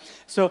 All right.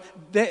 So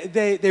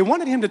they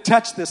wanted him to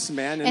touch this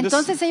man, and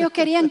Entonces ellos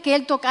querían que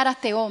él tocara a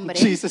este hombre.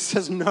 Jesus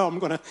says, "No,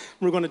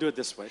 we're going to do it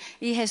this way."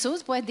 Y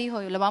Jesús pues dijo,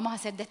 lo vamos a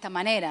hacer de esta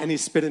manera. And he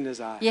spit in his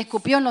eye. Y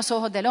escupió en los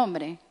ojos del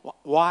hombre.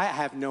 Why?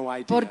 I have no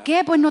idea. ¿Por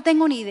qué? Pues no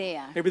tengo ni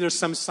idea. Maybe there's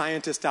some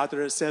scientist out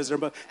there that says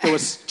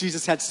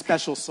Jesus had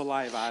special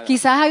saliva.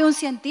 Quizás hay un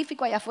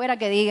científico allá afuera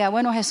que diga,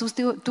 bueno, Jesús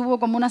tuvo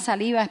como una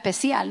saliva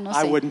especial, no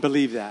I sé. wouldn't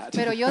believe that.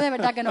 Pero yo de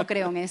verdad que no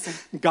creo en eso.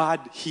 God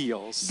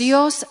heals.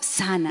 Dios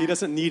sana. He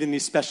doesn't need any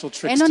special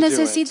tricks Él no to do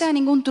necesita it.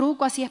 ningún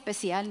truco así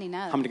especial ni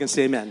nada. How many can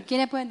say amen?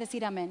 ¿Quiénes pueden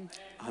decir amén?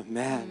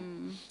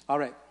 Amen. All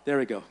right, there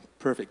we go.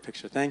 Perfect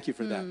picture. Thank you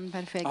for that.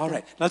 Perfecto. All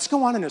right, let's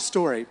go on in a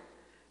story.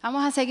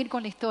 Vamos a seguir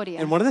con la historia.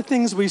 And one of the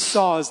things we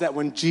saw is that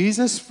when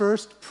Jesus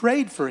first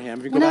prayed for him,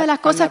 if you go Una de las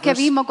back on cosas that que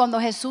verse, vimos cuando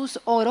Jesús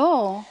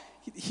oró,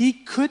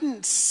 he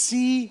couldn't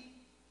see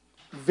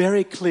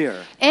very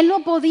clear. él no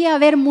podía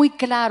ver muy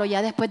claro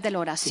ya después de la You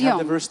have the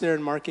oración. verse there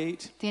in Mark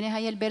 8? ¿Tienes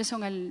ahí el verso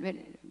en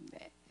el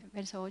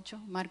verso 8,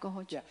 Marcos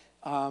 8,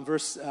 Yeah,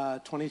 verse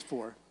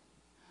 24.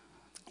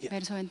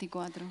 verso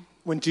 24?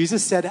 When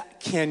Jesus said,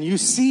 "Can you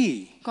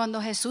see?" Cuando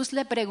Jesús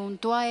le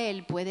preguntó a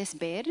él, ¿puedes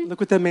ver? Look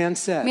what the man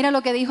said. Mira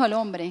lo que dijo el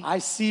hombre. I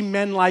see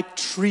men like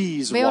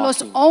trees Veo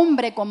los walking.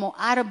 hombres como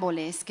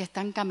árboles que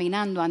están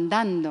caminando,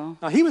 andando.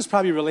 Now, he was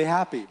probably really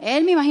happy.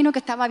 Él me imagino que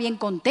estaba bien I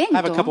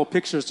have a couple contento.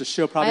 pictures to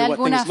show Hay probably what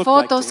algunas things look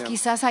like fotos, to him.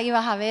 quizás ahí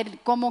vas a ver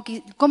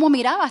cómo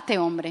miraba a este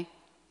hombre.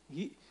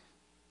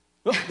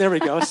 Oh, there we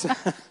go.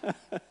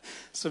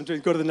 So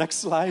go to the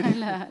next slide.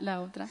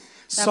 La otra. La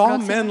Saw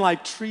próxima. men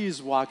like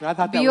trees walking. I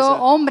thought that Vio was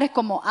hombres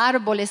como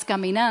árboles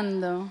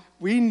caminando.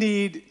 we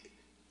need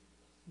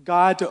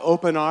God to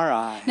open our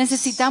eyes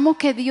Necesitamos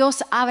que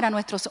Dios abra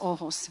nuestros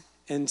ojos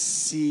and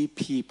see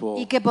people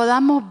y que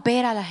podamos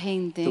ver a la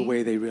gente the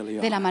way they really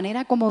de la are.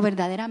 manera como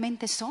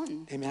verdaderamente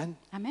son. Amen.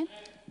 Amén.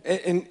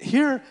 And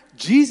here,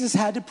 Jesus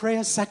had to pray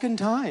a second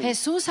time.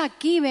 Jesús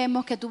aquí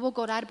vemos que tuvo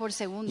que orar por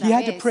segunda He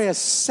had to vez. pray a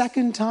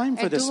second time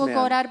for Él this tuvo que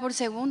man. orar por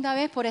segunda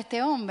vez por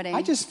este hombre.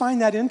 I just find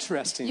that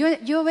interesting.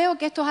 Yo veo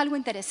que esto es algo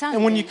And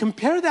when you interesante.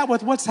 compare that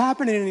with what's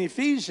happening in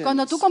Ephesians,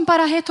 Cuando tú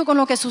comparas esto con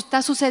lo que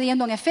está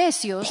sucediendo en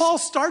Efesios, Paul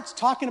starts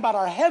talking about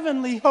our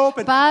heavenly hope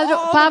and all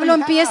that Pablo we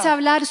empieza a have,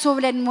 hablar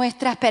sobre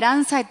nuestra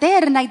esperanza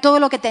eterna y todo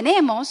lo que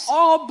tenemos,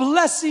 all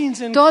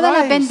blessings in todas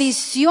las Christ,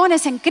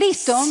 bendiciones en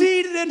Cristo,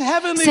 seated in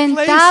heavenly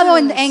sentado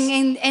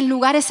places, en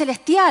lugares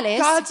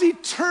celestiales, God's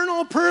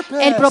eternal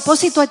purpose, el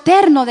propósito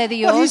eterno de what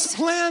He's Dios,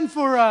 planned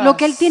for us. lo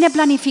que Él tiene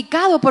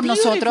planificado por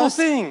Beautiful nosotros,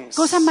 things.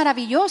 cosas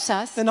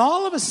maravillosas. Then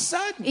all of a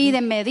sudden, Y de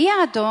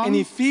inmediato, in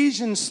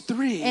Ephesians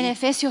 3, en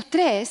Efesios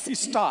 3, he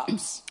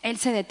stops. Él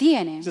se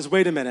detiene He says,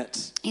 wait a minute.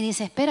 y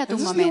dice, espérate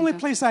This un is the only momento.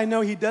 place I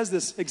know he does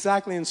this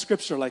exactly in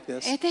Scripture like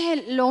this. Este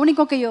es lo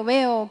único que yo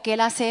veo que Él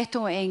hace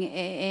esto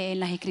en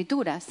las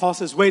Escrituras. Paul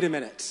says, wait a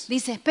minute.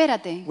 Dice,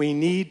 espérate. We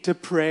need to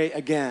pray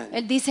again.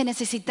 Él dice,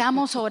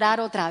 necesitamos orar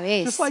otra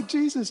vez. Just like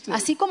Jesus did.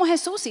 Así como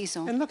Jesús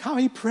hizo. And look how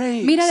he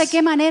prays. Mira de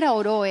qué manera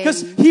oró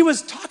Because Él. he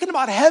was talking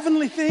about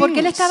heavenly things. Porque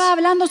Él estaba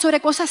hablando sobre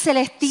cosas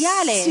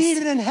celestiales.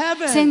 Seated in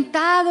heaven.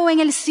 Sentado en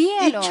el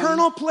cielo.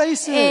 Eternal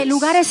places.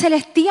 Lugares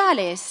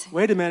celestiales.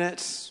 Wait a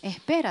minute.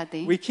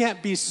 Espérate. We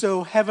can't be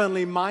so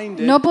heavenly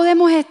minded No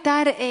podemos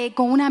estar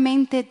con una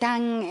mente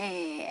tan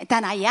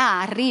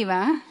allá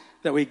arriba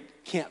that we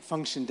can't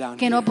function down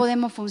que here. no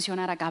podemos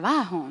funcionar acá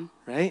abajo.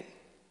 Right?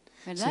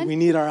 ¿Verdad? So we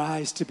need our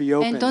eyes to be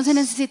open Entonces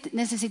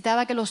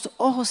necesitaba que los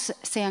ojos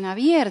sean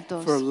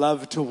abiertos for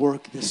love to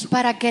work this way.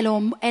 para que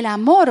el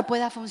amor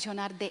pueda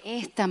funcionar de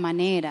esta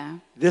manera.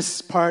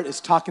 This part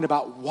is talking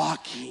about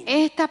walking.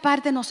 Esta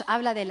parte nos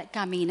habla del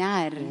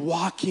caminar,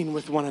 Walking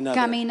with one another.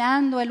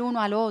 caminando el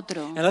uno al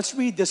otro. And let's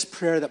read this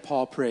prayer that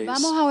Paul prays.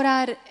 Vamos a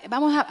orar,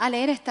 vamos a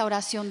leer esta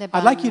oración de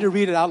I'd like you to Pablo.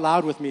 read it out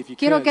loud with me if you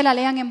Quiero could. que la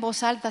lean en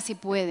voz alta si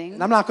pueden.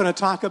 And I'm not going to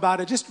talk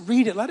about it. Just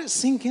read it. Let it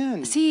sink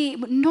in. Sí,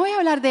 no voy a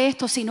hablar de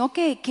esto, sino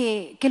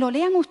que lo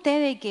lean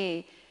ustedes y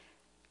que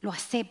lo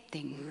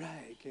acepten.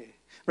 Right. Okay.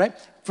 Right?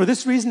 For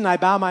this reason I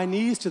bow my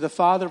knees to the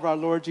Father of our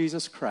Lord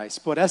Jesus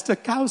Christ. Por esta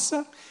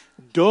causa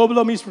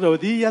doblo mis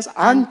rodillas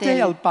ante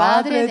el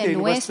Padre de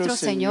nuestro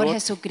Señor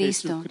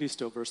Jesucristo.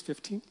 Verse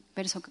 15.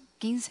 Verso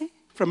 15.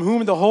 From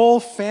whom the whole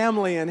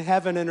family in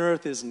heaven and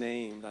earth is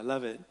named. I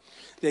love it.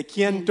 De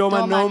quien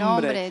toma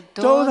nombre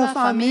toda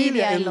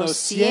familia en los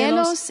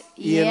cielos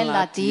y en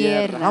la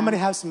tierra. How many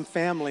have some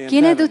family in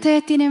 ¿Quiénes de heaven?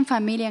 ustedes tienen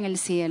familia en el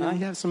cielo?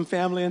 I have some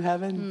family in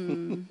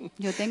heaven.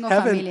 Yo tengo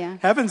familia.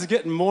 Heaven's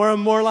getting more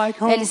and more like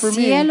home El for me.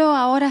 cielo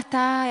ahora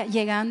está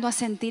llegando a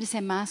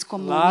sentirse más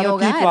como A mi lot of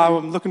people hogar.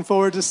 I'm looking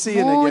forward to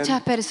seeing Muchas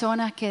again.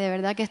 personas que de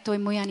verdad que estoy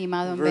muy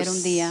animado en ver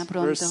un día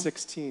pronto. Verse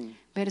 16.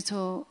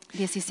 Verso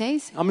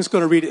 16. I'm just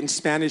going to read it in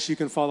Spanish. You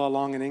can follow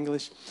along in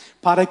English.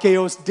 Para que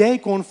os dé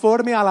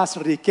conforme a las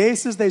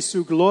riquezas de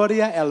su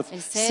gloria el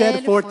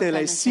ser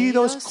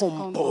fortalecidos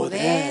con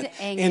poder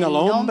en el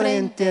hombre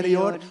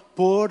interior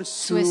por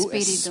su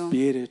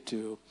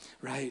espíritu.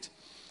 Right.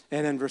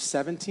 And then verse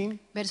 17.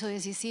 Verso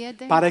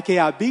 17. Para que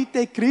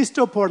habite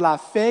Cristo por la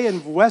fe en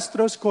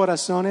vuestros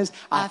corazones,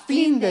 a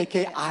fin de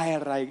que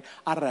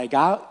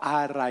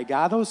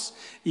arraigados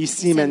y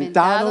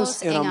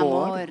cimentados en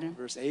amor.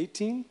 Verse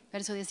 18.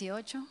 Verso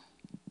 18.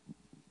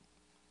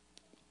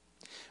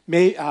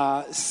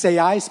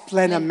 Seáis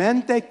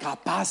plenamente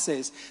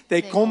capaces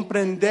de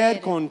comprender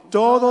con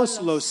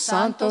todos los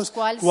santos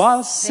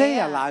cuál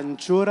sea la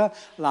anchura,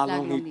 la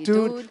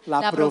longitud,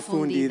 la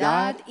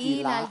profundidad y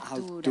la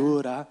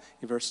altura.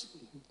 Verse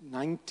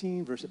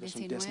 19, verse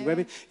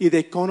 19. Y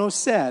de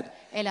conocer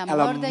el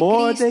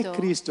amor de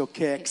Cristo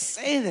que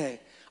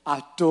excede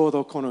a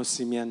todo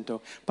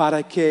conocimiento,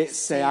 para que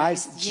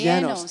seáis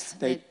llenos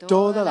de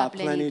toda la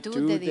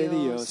plenitud de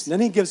Dios. And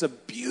then he gives a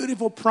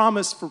beautiful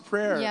promise for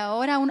prayer. Y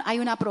ahora hay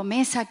una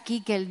promesa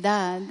aquí que él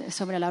da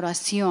sobre la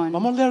oración.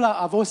 Vamos a leerla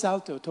a voz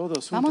alta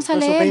todos juntos. Vamos a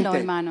Verso leerlo, 20.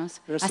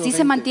 hermanos. Verso Así 20.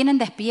 se mantienen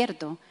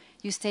despiertos.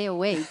 You stay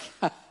awake.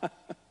 Am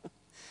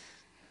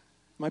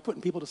I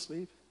putting people to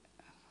sleep?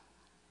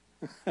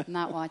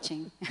 Not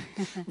watching.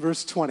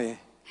 Verse 20.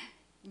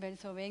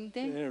 Verso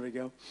 20. There we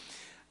go.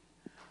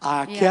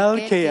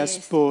 Aquel que es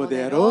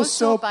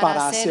poderoso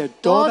para hacer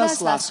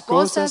todas las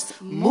cosas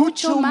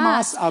mucho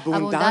más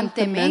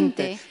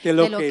abundantemente de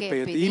lo que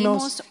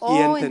pedimos y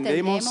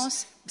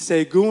entendemos,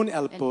 según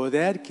el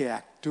poder que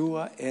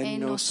actúa en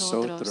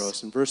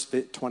nosotros. En verse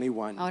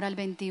 21. Ahora el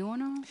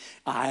 21.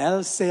 A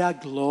él sea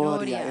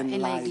gloria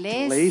en la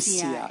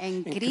iglesia,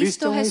 en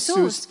Cristo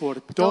Jesús, por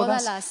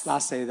todas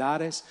las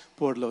edades,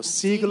 por los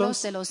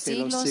siglos de los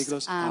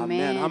siglos.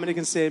 Amén. How many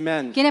can say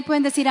amen? ¿Quiénes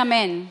pueden decir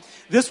amén?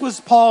 This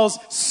was Paul's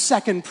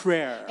second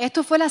prayer.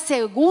 Esto fue la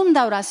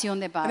segunda oración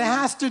de And it Pablo.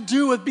 has to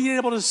do with being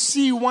able to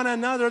see one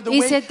another the Y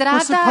way se we're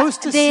trata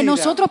supposed to see de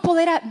nosotros them.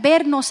 poder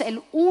vernos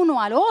el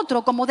uno al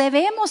otro como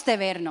debemos de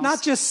vernos.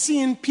 Not just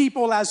seeing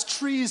people as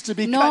trees to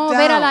be No cut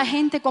ver a la down.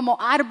 gente como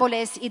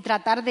árboles y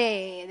tratar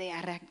de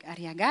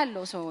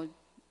arriesgarlos o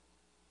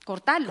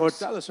cortarlos.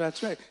 Cortados,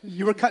 that's right.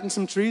 You were cutting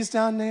some trees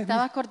down there?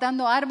 ¿Estabas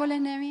cortando árboles,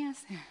 Nehemías?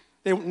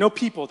 No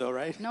people though,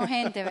 right? No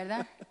gente,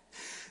 ¿verdad?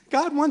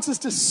 God wants us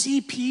to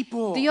see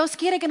people Dios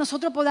quiere que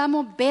nosotros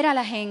podamos ver a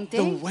la the gente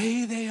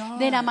way they are.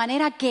 de la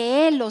manera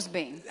que Él los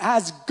ve.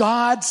 As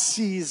God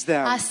sees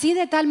them. Así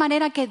de tal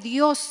manera que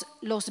Dios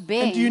los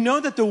And do you ve. know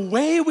that the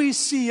way we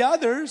see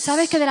others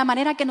Sabes que de la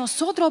manera que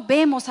nosotros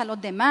vemos a los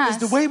demás is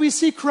the way we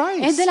see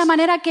Christ? es de la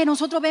manera que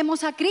nosotros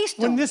vemos a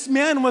Cristo. When this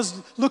man was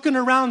looking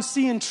around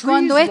seeing trees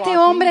Cuando este walking,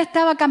 hombre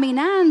estaba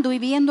caminando y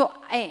viendo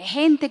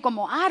gente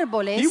como he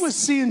árboles, was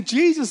seeing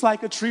Jesus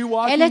like a tree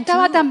walking él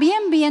estaba too.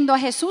 también viendo a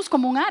Jesús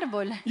como un árbol.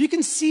 You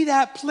can see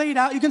that played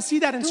out. You can see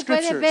that in Tú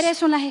puedes ver scriptures.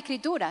 eso en las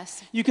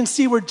Escrituras. You can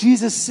see where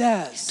Jesus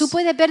says. Tú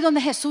puedes ver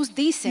donde Jesús He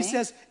dice,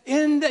 says,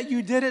 in that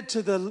you did it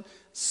to the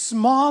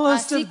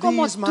smallest así of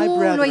como these, my tú lo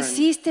brethren,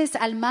 hiciste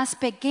al más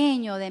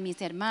pequeño de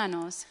mis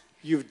hermanos,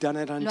 you've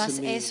done it lo unto has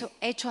me.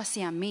 hecho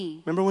hacia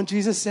mí. Remember when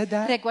Jesus said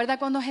that? ¿Recuerda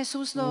cuando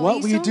Jesús lo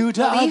What we hizo? do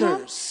to Lo dijo,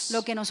 others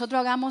lo que nosotros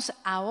hagamos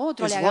a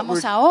otro, Is le what hagamos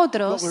we're- a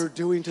otros, what we're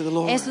doing to the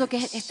Lord. es lo que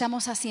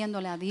estamos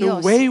haciéndole a The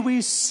Dios. way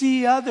we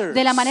see others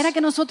De la manera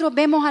que nosotros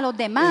vemos a los is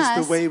demás,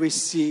 the way we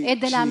see es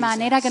de la Jesus.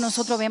 manera que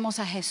nosotros vemos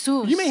a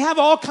Jesús. You may have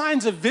all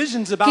kinds of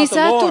visions about the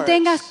Quizás tú Lord.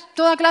 tengas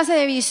toda clase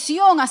de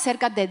visión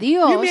acerca de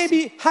Dios. You may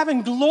be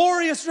having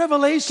glorious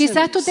revelations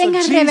Quizás tú of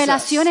tengas Jesus.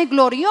 revelaciones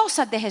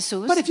gloriosas de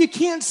Jesús. But if you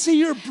can't see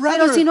your brother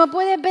Pero si no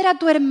puedes ver a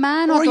tu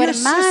hermano, a or tu your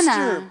hermana,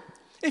 sister,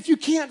 if you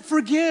can't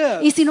forgive,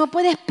 y si no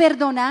puedes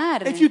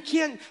perdonar, if you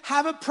can't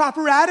have a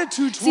proper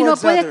attitude si no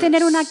towards puedes others,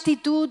 tener una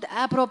actitud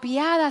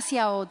apropiada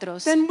hacia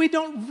otros, then we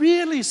don't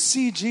really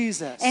see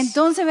Jesus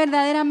entonces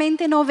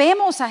verdaderamente no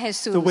vemos a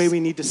Jesús the way we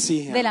need to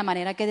see him. de la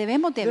manera que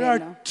debemos de There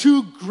verlo. are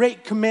two great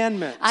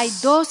commandments. Hay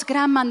dos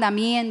gran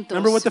mandamientos.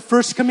 Remember what the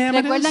first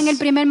commandment ¿Recuerdan el is?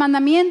 primer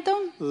mandamiento?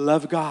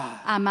 love God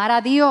amar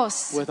a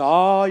Dios with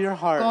all your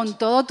heart, con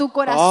todo tu all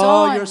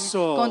corazón, your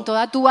soul, con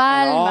toda tu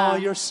and alma all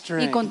your y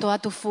strength. con toda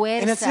tu And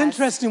it's fuerza.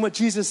 interesting what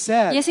Jesus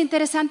said. Y es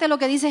interesante lo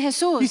que dice He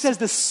Jesús. says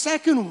the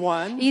second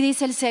one Y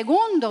dice el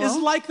segundo is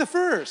like the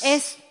first.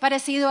 es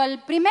parecido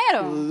al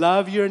primero.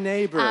 Love your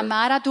neighbor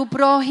Amar a tu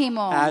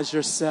prójimo as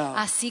yourself.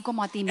 así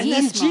como a ti And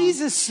then mismo.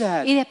 Jesus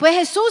said, Y después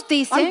Jesús I'm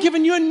dice,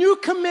 giving you a new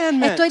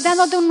commandment. estoy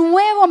dándote un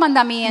nuevo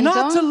mandamiento.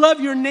 Not to love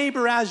your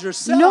neighbor as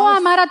yourself, No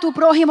amar a tu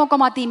prójimo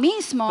como a ti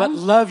mismo, but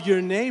love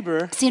your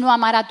neighbor, sino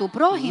amar a tu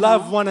prójimo.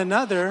 love one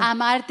another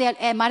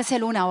Amarse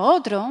el uno a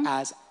otro,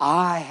 as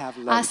I have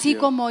loved así you.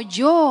 como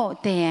yo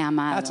te he That's a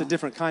amado.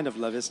 different kind of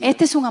love, isn't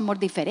Este it? es un amor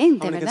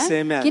diferente, How many can ¿verdad? say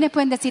amen? ¿Quiénes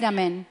pueden decir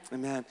amén?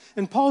 Amen.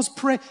 And Paul's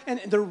praying, and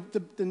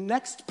the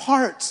next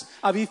part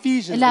of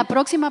Ephesians, La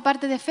próxima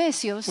parte de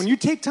Efesios, when you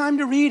take time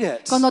to read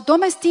it, cuando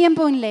tomes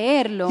tiempo en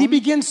leerlo, he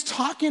begins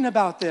talking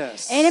about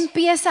this. él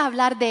empieza a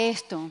hablar de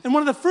esto. And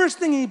one of the first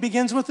things he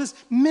begins with is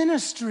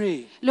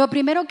ministry. Lo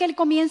primero que él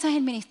comienza es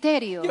el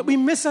ministerio. Yet we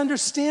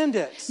misunderstand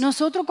it.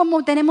 Nosotros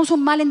como tenemos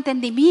un mal We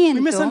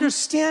entendimiento,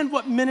 misunderstand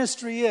what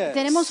ministry is.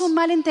 tenemos un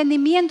mal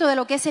entendimiento de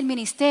lo que es el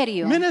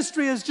ministerio.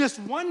 Ministry is just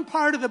one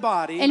part of the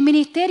body El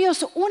ministerio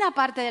es una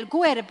parte del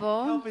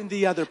cuerpo helping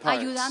the other parts.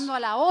 ayudando a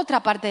la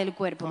otra parte del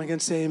cuerpo. Come again,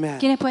 say amen.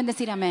 ¿Quiénes pueden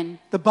decir amén?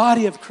 The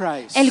body of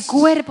Christ. El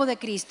cuerpo de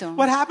Cristo.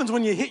 What happens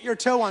when you hit your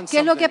toe on ¿Qué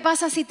es lo que something?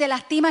 pasa si te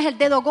lastimas el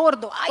dedo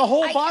gordo? Ay, The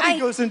whole ay, body ay.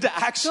 goes into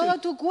action. Todo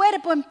tu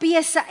cuerpo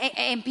empieza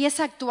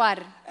a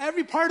actuar.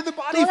 Every part of the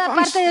body Toda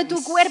parte de tu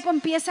functions. cuerpo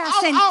empieza a Ow,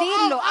 ow,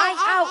 sentirlo. ow, Ay,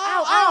 ow,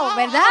 au, au, au,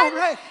 ¿verdad?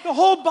 Right. The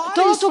whole body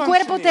Todo is tu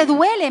cuerpo te functioning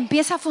duele,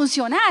 empieza a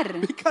funcionar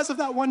because of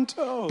that one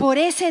toe. por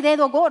ese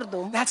dedo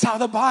gordo. That's how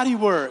the body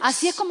works.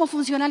 Así es como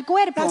funciona el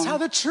cuerpo. That's how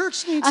the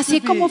church needs Así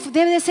es to como be.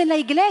 debe de ser la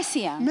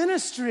iglesia.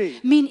 Ministry.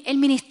 El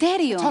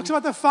ministerio. Talks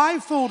about the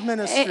fivefold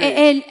ministry.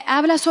 Él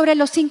habla sobre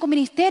los 5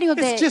 ministerios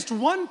It's de... just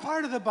one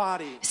part of the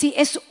body. Sí,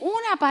 es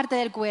una parte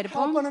del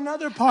cuerpo Help on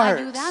another part.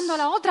 ayudando a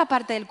la otra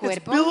parte del It's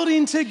cuerpo,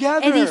 building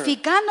together.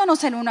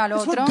 edificándonos el uno al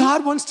It's otro. what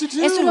God wants to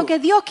do. Eso es lo que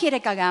Dios quiere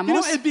que You know,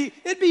 hagamos.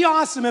 it'd be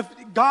awesome if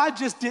God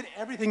just did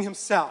everything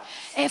himself.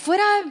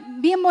 Fuera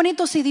bien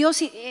bonito si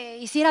Dios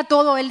hiciera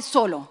todo él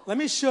solo. Let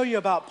me show you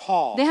about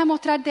Paul. Deja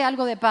mostrarte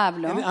algo de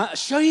Pablo. And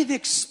show you the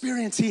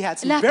experience he had.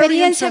 Some La very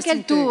experiencia que él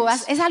interesting tuvo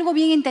things. es algo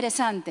bien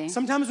interesante.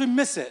 Sometimes we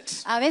miss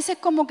it. A veces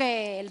como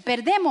que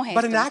perdemos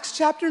But in esto. Acts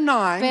chapter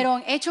 9, Pero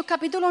en Hechos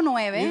capítulo you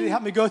 9,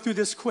 help me go through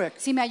this quick.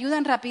 si me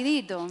ayudan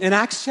rapidito, In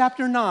Acts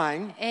chapter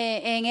 9,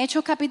 en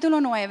Hechos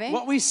capítulo 9,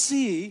 what we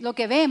see lo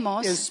que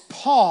vemos is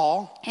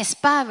Paul, es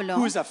Pablo,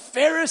 who is a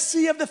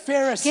Pharisee of the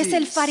Pharisees, que es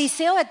el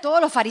fariseo de todos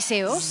los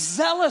fariseos,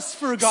 zealous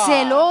for God.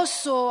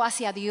 celoso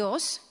hacia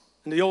Dios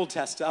In the Old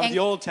Testament, En- the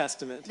Old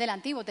Testament. del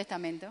Antiguo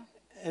Testamento.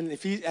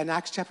 In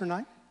Acts chapter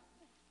 9?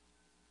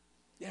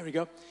 There we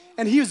go.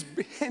 And he was,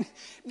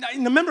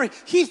 remember,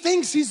 he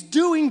thinks he's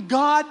doing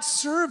God's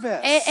service.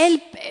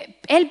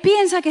 Él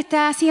piensa que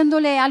está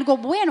haciéndole algo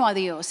bueno a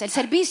Dios, el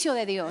servicio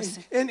de Dios.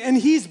 And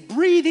he's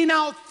breathing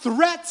out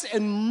threats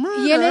and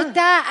Y él murder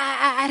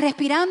está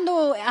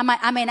respirando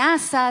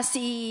amenazas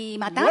y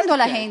matando a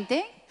la Muerte.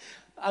 gente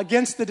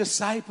against the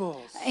disciples.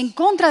 en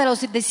contra de los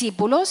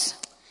discípulos.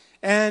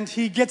 And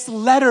he gets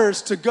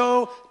letters to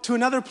go to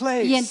another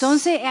place. Y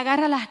entonces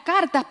agarra las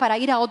cartas para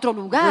ir a otro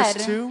lugar.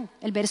 Verse 2.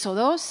 El verso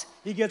 2.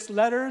 He gets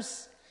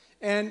letters,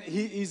 and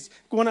he's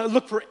going to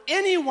look for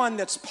anyone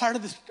that's part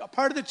of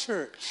the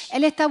church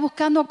Él está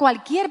buscando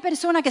cualquier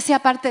persona que sea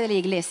parte de la to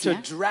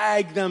iglesia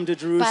drag them to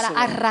para Jerusalem.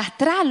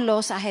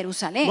 arrastrarlos a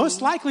Jerusalén.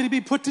 Most likely to be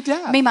put to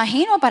death. Me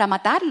imagino para The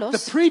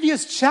matarlos.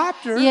 previous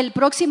chapter, Y el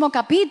próximo the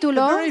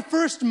capítulo, very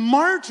first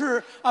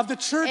martyr of the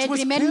church el was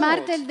primer killed.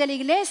 mártir de la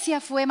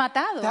iglesia fue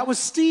matado. That was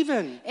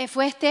Stephen.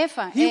 Fue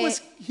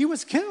He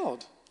was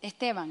killed.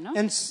 Esteban, ¿no?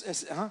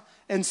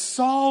 And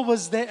Saul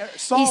was there.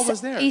 Saul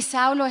was there. Y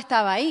Saulo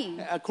estaba ahí.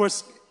 Of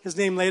course, his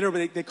name later,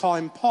 but they call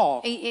him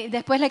Paul. Y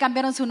después le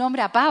cambiaron su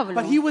nombre a Pablo.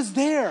 But he was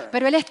there.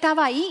 Pero él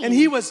estaba ahí. And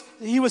he was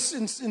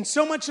in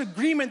so much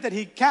agreement that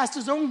he cast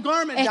his own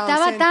garment down,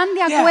 Estaba saying, tan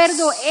de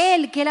acuerdo yes,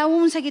 él que él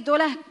aún se quitó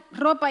la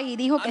ropa y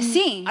dijo que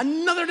sí.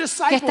 another Que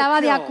disciple estaba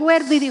de killed.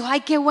 acuerdo y dijo,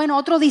 ay, qué bueno,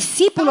 otro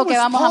discípulo That que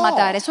was vamos a Paul.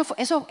 matar.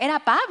 Eso era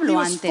Pablo He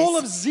was antes. full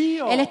of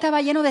zeal. Él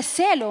estaba lleno de In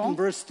celo.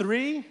 verse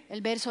 3,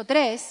 El verso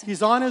 3.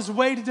 he's on his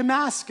way to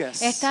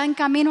Damascus. Está en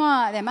camino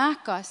a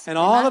Damasco. And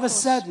all of a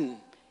sudden,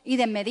 Y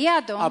de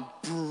inmediato, a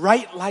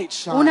bright light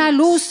shines. una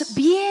luz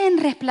bien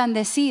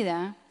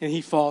resplandecida. And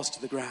he falls to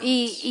the ground.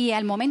 Y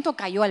al momento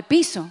cayó al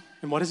piso.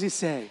 And what does he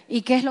say?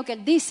 ¿Y qué es lo que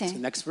él dice? The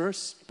next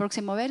verse.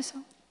 Próximo verso.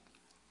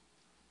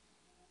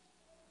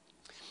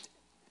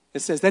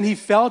 It says, Then he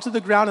fell to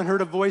the ground and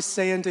heard a voice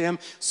saying to him,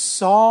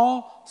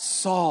 Saul,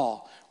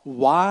 Saul,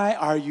 why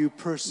are you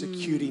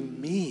persecuting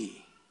me?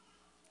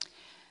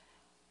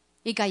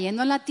 Y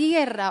cayendo en la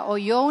tierra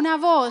oyó una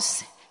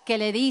voz que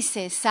le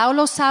dice,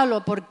 Saulo,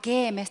 Saulo, ¿por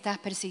qué me estás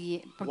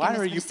persiguiendo? ¿Por qué Why me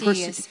are you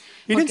persigues?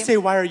 He didn't say,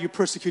 why are you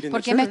persecuting the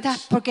Porque me church?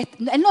 estás, porque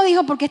él no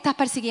dijo por qué estás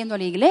persiguiendo a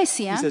la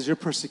iglesia. He says, you're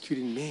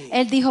persecuting me.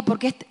 Él dijo por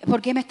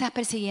qué me estás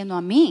persiguiendo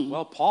a mí.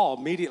 Well, Paul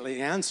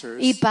immediately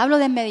answers. Y Pablo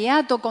de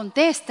inmediato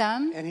contesta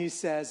And he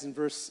says in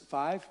verse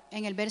 5,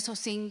 en el verso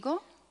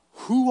 5,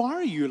 who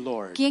are you,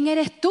 Lord? ¿quién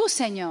eres tú,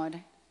 Señor?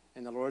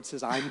 And the Lord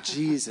says, I'm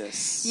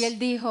Jesus, Y él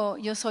dijo,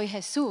 yo soy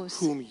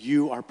Jesús, whom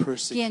you are quien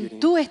persecuting.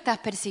 tú estás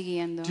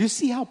persiguiendo. Do you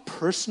see how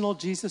personal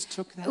Jesus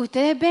took that?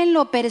 ¿Ustedes ven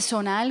lo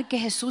personal que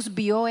Jesús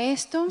vio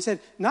esto? He said,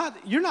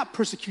 you're not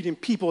persecuting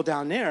people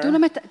down there.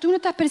 Tú no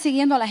estás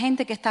persiguiendo a la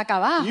gente que está acá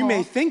abajo. You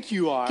may think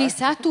you are.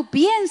 Quizás tú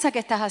piensas que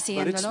estás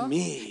haciéndolo,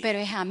 me pero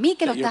es a mí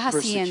que lo that you're estás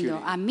haciendo.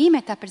 persecuting. A mí me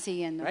estás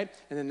persiguiendo. Right?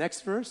 And the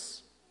next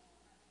verse.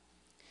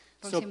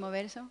 Próximo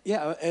verso.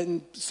 Yeah,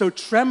 and so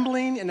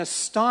trembling and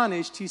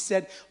astonished, he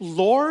said,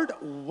 Lord,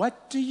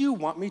 what do you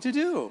want me to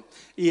do?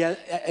 Y él,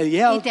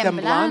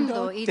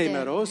 temblando, y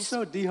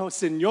temeroso, dijo,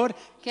 Señor,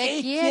 ¿qué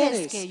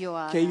quieres que yo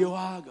haga? Que yo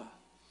haga?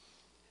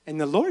 And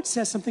the Lord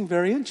says something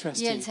very Y el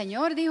interesting.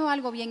 Señor dijo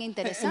algo bien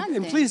interesante.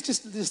 And please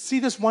just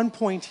see this one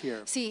point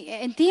here. Sí,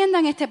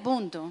 entiendan este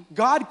punto.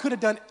 God could have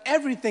done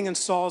everything in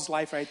Saul's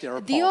life right there. or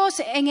Paul.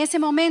 Dios en ese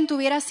momento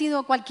hubiera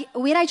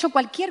hecho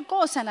cualquier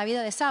cosa en la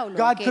vida de Saulo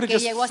God que could have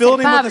just llegó a ser filled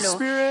him with the Pablo.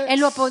 Spirit. Él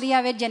lo podía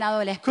haber llenado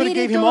del Could have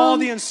gave him Espíritu. all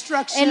the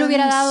instructions. Él le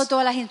hubiera dado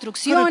todas las Could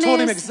have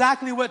told him instrucciones.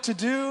 exactly what to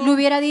do. Le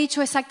hubiera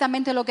dicho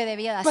exactamente lo que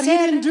debía de But he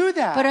hacer. didn't do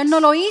that. Pero él no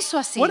lo hizo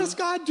así. What does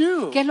God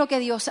do? ¿Qué es lo que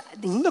Dios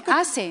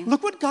hace?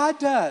 Look what God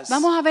does.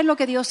 Vamos a ver lo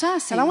que Dios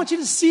hace. And I want you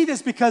to see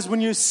this because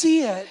when you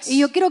see it, Y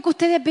yo quiero que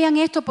ustedes vean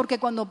esto porque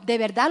cuando de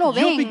verdad lo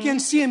you'll begin ven,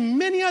 seeing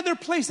many other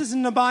places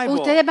in the Bible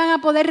ustedes van a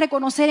poder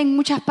reconocer en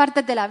muchas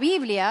partes de la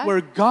Biblia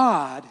where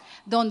God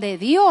donde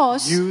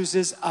Dios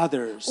uses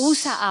others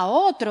usa a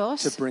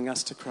otros to bring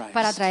us to Christ.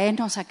 para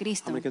traernos a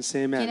Cristo. How many can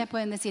say amen? ¿Quiénes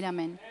pueden decir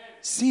amén?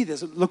 See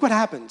this. Look what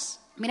happens.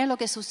 Mira lo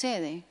que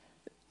sucede.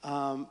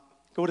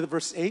 Go to the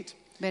verse 8.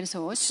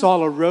 Verso 8.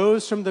 Saul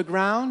arose from the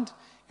ground,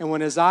 and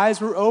when his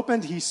eyes were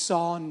opened, he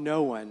saw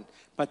no one.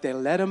 But they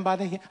led him by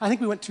the hand. I think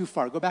we went too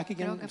far. Go back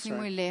again. Creo que I'm fui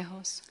muy sorry.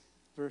 lejos.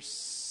 Verse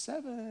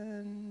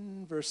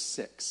 7, verse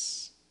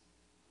 6.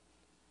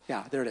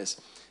 Yeah, there it is.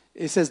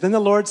 It says, Then the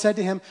Lord said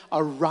to him,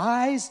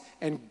 Arise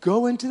and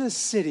go into the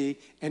city,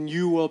 and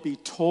you will be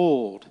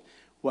told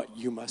what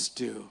you must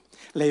do.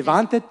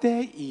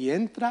 Levántate y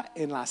entra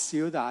en la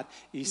ciudad,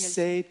 y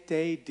se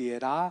te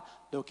dirá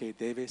lo que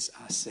debes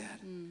hacer.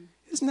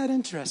 Isn't that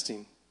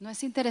interesting? ¿No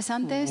es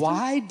interesante esto?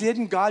 Why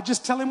didn't God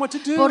just tell him what to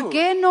do? ¿Por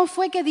qué no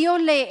fue que Dios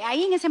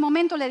ahí en ese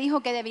momento le dijo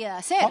qué debía de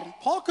hacer?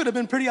 Paul could have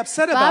been pretty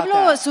upset about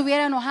Pablo that. se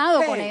hubiera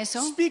enojado con Hey,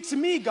 eso. speak to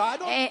me, God.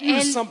 Don't Él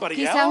use somebody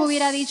quizás else.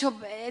 hubiera dicho,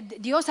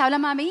 Dios,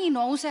 háblame a mí y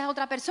no uses a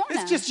otra persona.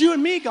 It's just you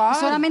and me, God.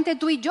 Solamente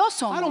tú y yo I don't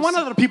somos. want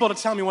other people to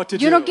tell me what to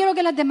Yo do. no quiero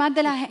que las demás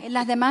de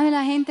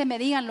la gente me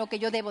digan lo que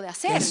yo debo de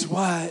hacer. Guess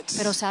what?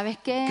 Pero ¿sabes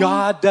qué?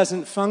 God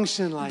doesn't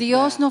function like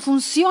Dios that. no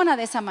funciona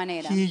de esa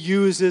manera. He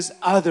uses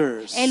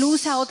others Él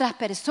usa a otras as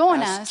personas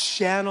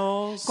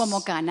channels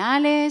como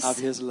canales of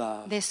His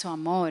love. de su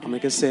amor. How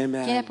many can say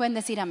amen? ¿Quiénes pueden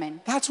decir amén?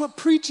 That's what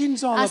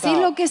preaching's all Así about.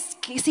 es lo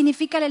que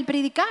significa el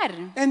predicar.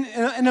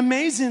 And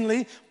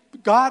amazingly,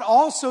 God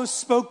also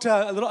spoke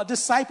to a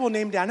disciple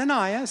named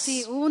Ananias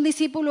Sí, hubo un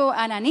discípulo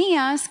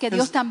Ananías que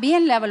Dios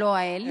también le habló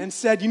a él and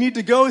said, you need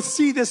to go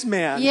see this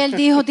man y él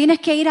dijo, tienes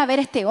que ir a ver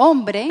a este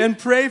hombre and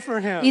pray for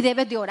him. y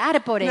debes de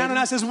orar por And él.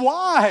 Ananias says,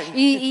 why?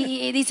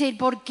 Y dice,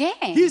 ¿por qué?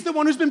 He's the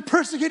one who's been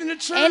persecuting the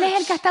church. Él es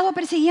el que ha estado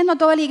persiguiendo a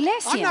toda la I'm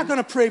iglesia. not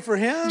going to pray for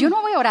him. Yo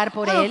no voy a orar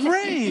por I'm él.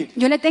 afraid.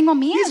 Yo le tengo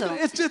miedo.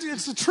 It's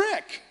a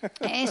trick.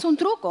 Es un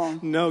truco,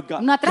 No, God.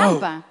 una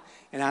trampa. Go.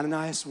 And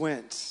Ananias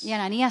went. Y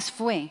Ananías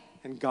fue.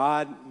 And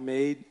God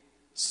made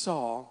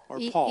Saul, or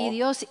Y Paul,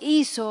 Dios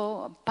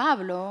hizo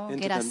Pablo,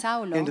 que era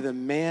Saulo, into the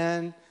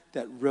man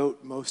that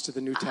wrote most of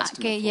the New Testament.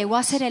 que for llegó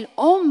a us. ser el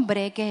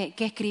hombre que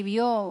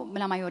escribió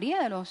la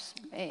mayoría de los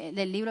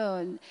del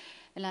libro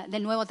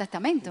del Nuevo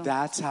Testamento.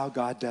 That's how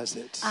God does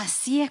it.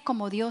 Así es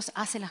como Dios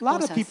hace las A lot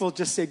of cosas. people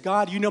just say,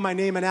 God, you know my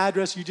name and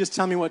address, you just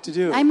tell me what to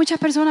do. Hay muchas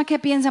personas que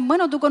piensan,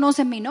 bueno, tú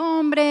conoces mi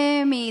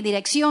nombre, mi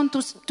dirección,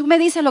 tú me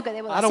dices lo que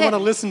debo de I don't hacer.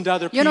 want to listen to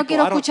other people. Yo no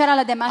quiero I don't- escuchar a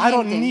las demás I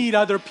don't gente. need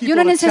other people Yo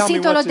no to tell me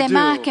necesito a what los to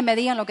demás do. que me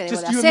digan lo que debo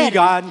Just de you and me,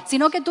 hacer, God.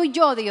 sino que tú y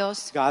yo,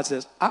 Dios. God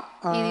says,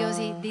 Y Dios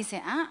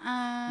dice,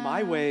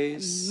 My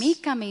ways mis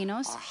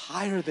caminos are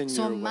higher than your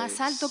son más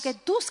ways. altos que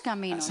tus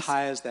caminos, As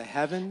high as the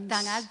heavens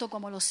tan alto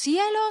como los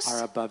cielos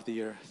are above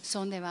the earth.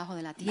 son debajo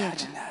de la Imagine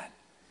tierra. that.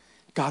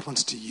 God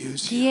wants to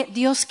use you.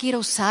 Dios quiere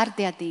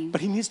usarte a ti,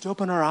 But He needs to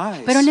open our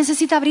eyes. pero Él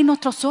necesita abrir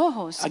nuestros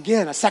ojos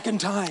Again, a second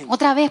time.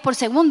 otra vez, por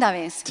segunda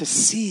vez, To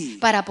see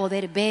para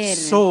poder ver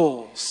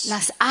souls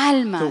las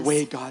almas the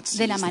way God sees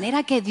de la them.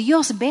 manera que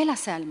Dios ve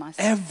las almas.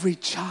 Every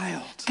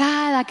child,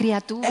 Cada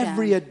criatura,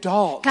 every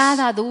adult,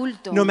 cada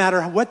adulto, no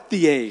matter what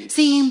the age,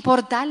 sin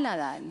importar la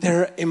edad,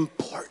 they're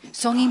important.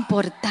 son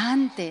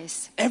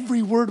importantes.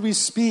 Every word we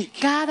speak,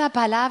 Cada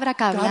palabra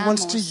que God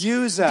wants hablamos, to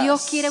use us.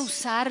 Dios quiere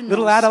usarnos.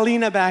 Little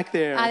Adelina back there.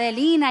 there.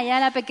 Adelina, ya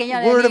la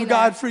pequeña The word of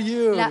Adelina. God for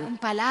you. La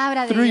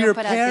palabra de Through Dios your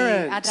para ti,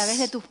 parents. a través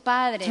de tus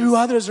padres, Through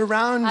others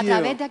around a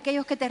través de you.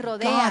 aquellos que te God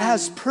rodean.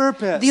 has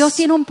purpose. Dios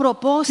tiene un He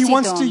propósito.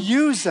 wants to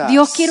use us.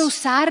 Dios quiere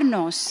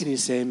usarnos. Can you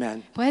say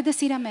amen? ¿Puedes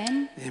decir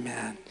amén?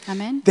 Amen.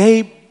 Amén.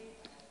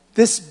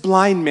 This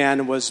blind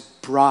man was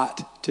brought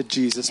to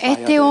Jesus by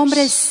Este hombre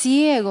others.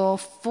 ciego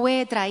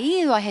fue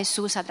traído a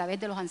Jesús a través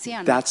de los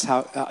ancianos, That's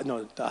how,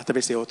 no, a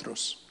través de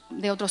otros.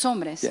 de otros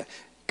hombres. Yeah.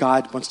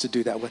 God wants to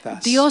do that with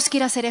us. Dios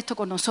quiere hacer esto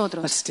con Let's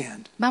nosotros.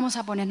 stand. Vamos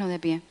a ponernos de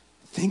pie.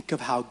 Think of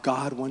how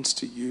God wants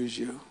to use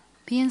you.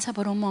 Piensa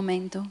por un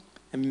momento.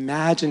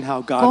 Imagine how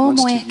God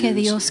 ¿Cómo wants es to que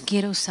use Dios you.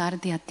 quiere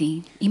usarte a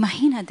ti?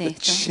 Imagínate The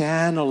esto.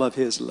 channel of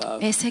His love.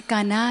 Ese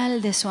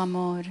canal de su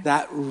amor.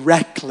 That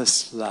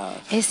reckless love.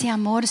 Ese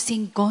amor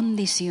sin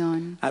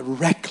condición. That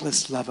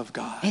reckless love of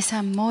God. Ese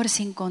amor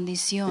sin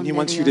condición And He de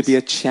wants you to be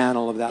Dios. a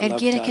channel of that Él love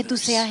quiere to que tú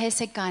others. seas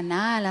ese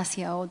canal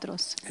hacia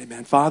otros.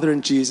 Amen. Father,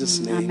 in Jesus'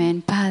 name.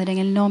 Amén. Padre, en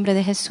el nombre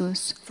de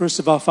Jesús. First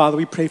of all, Father,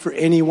 we pray for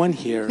anyone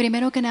here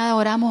Primero que nada,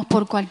 oramos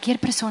por cualquier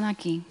persona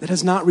aquí that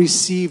has not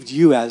received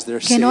you as their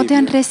que no te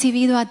han Savior.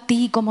 recibido a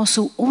ti como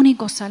su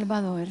único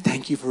Salvador.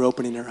 Thank you for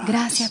opening their eyes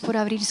Gracias por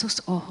abrir sus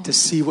to ojos.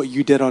 see what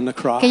you did on the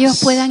cross Que ellos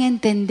puedan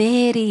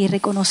entender y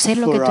reconocer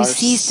lo que for tú our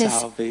hiciste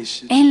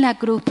salvation. en la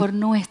cruz por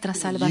nuestra You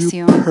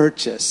salvación.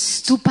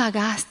 purchased Tú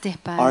pagaste, our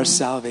Padre,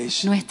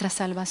 salvation nuestra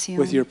salvación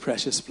with your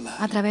precious a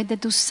blood través de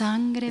tu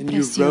sangre And you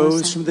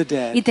rose from preciosa. the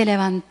dead Y te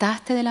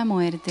levantaste de la to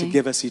muerte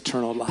give us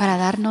eternal para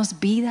life. darnos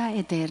vida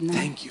eterna.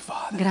 Thank you,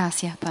 Father.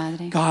 Gracias,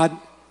 Padre. God,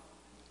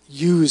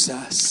 use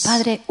us.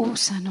 Padre,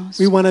 úsanos.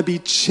 We want to be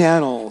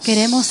channels.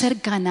 Queremos ser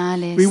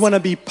canales. We want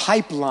to be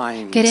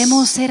pipelines.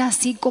 Queremos ser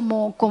así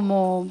como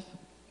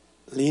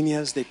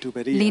Líneas de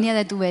tubería línea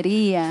de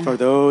tubería for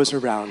those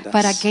around us.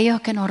 para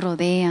aquellos que nos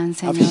rodean, Of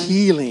Señor.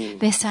 healing,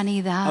 De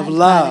sanidad, of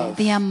Padre, love,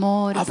 de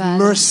amor, of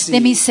Padre, mercy, de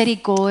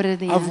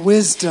misericordia, of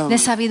wisdom de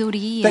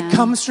sabiduría, that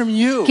comes from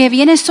you. que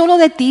viene solo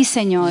de ti,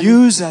 Señor.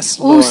 Use us,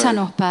 Lord.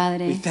 Úsanos, We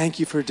Padre. thank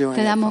you for doing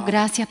Te damos it, Father.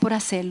 gracias por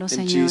hacerlo, In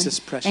Señor. Jesus'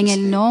 precious En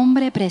el name.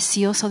 nombre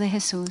precioso de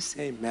Jesús.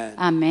 Amen.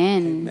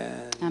 Amén. Amen.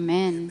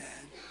 Amén.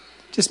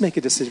 Just make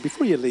a decision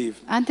before you leave.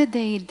 Antes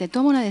de irte,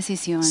 toma una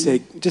decisión.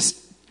 Say,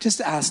 just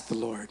ask the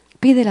Lord.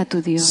 Pídele a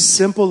tu Dios.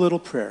 Simple little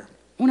prayer.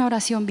 Una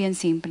oración bien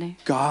simple.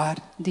 God,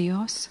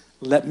 Dios,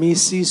 let me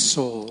see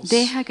souls.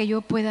 deja que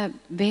yo pueda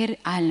ver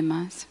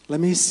almas, Let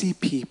me see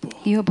people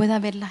que yo pueda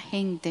ver la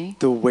gente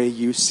the way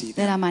you see de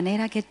them. la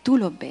manera que tú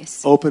los ves.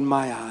 Open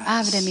my eyes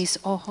Abre mis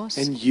ojos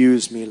and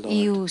use me,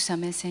 y Lord.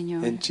 úsame,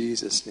 Señor. In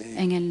Jesus' name.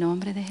 En el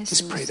nombre de Just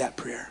Jesús. pray that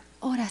prayer.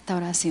 Ora esta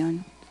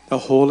oración. The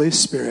Holy El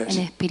Spirit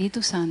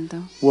Espíritu Santo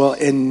will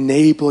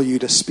enable you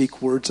to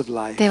speak words of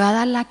life. te va a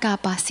dar la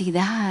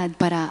capacidad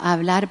para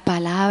hablar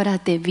palabras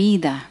de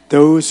vida.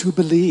 Those who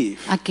believe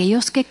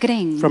Aquellos que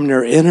creen from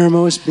their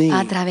innermost being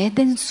a través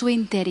de su will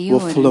interior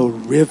flow va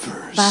a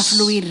rivers,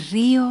 fluir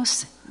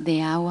ríos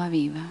de agua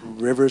viva.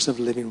 rivers of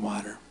living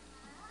water.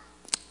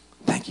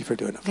 Thank you for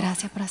doing it, Father.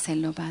 Gracias por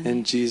hacerlo, Padre.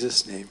 In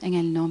Jesus' name. En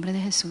el nombre de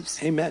Jesús.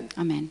 Amen.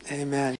 Amén. Amen.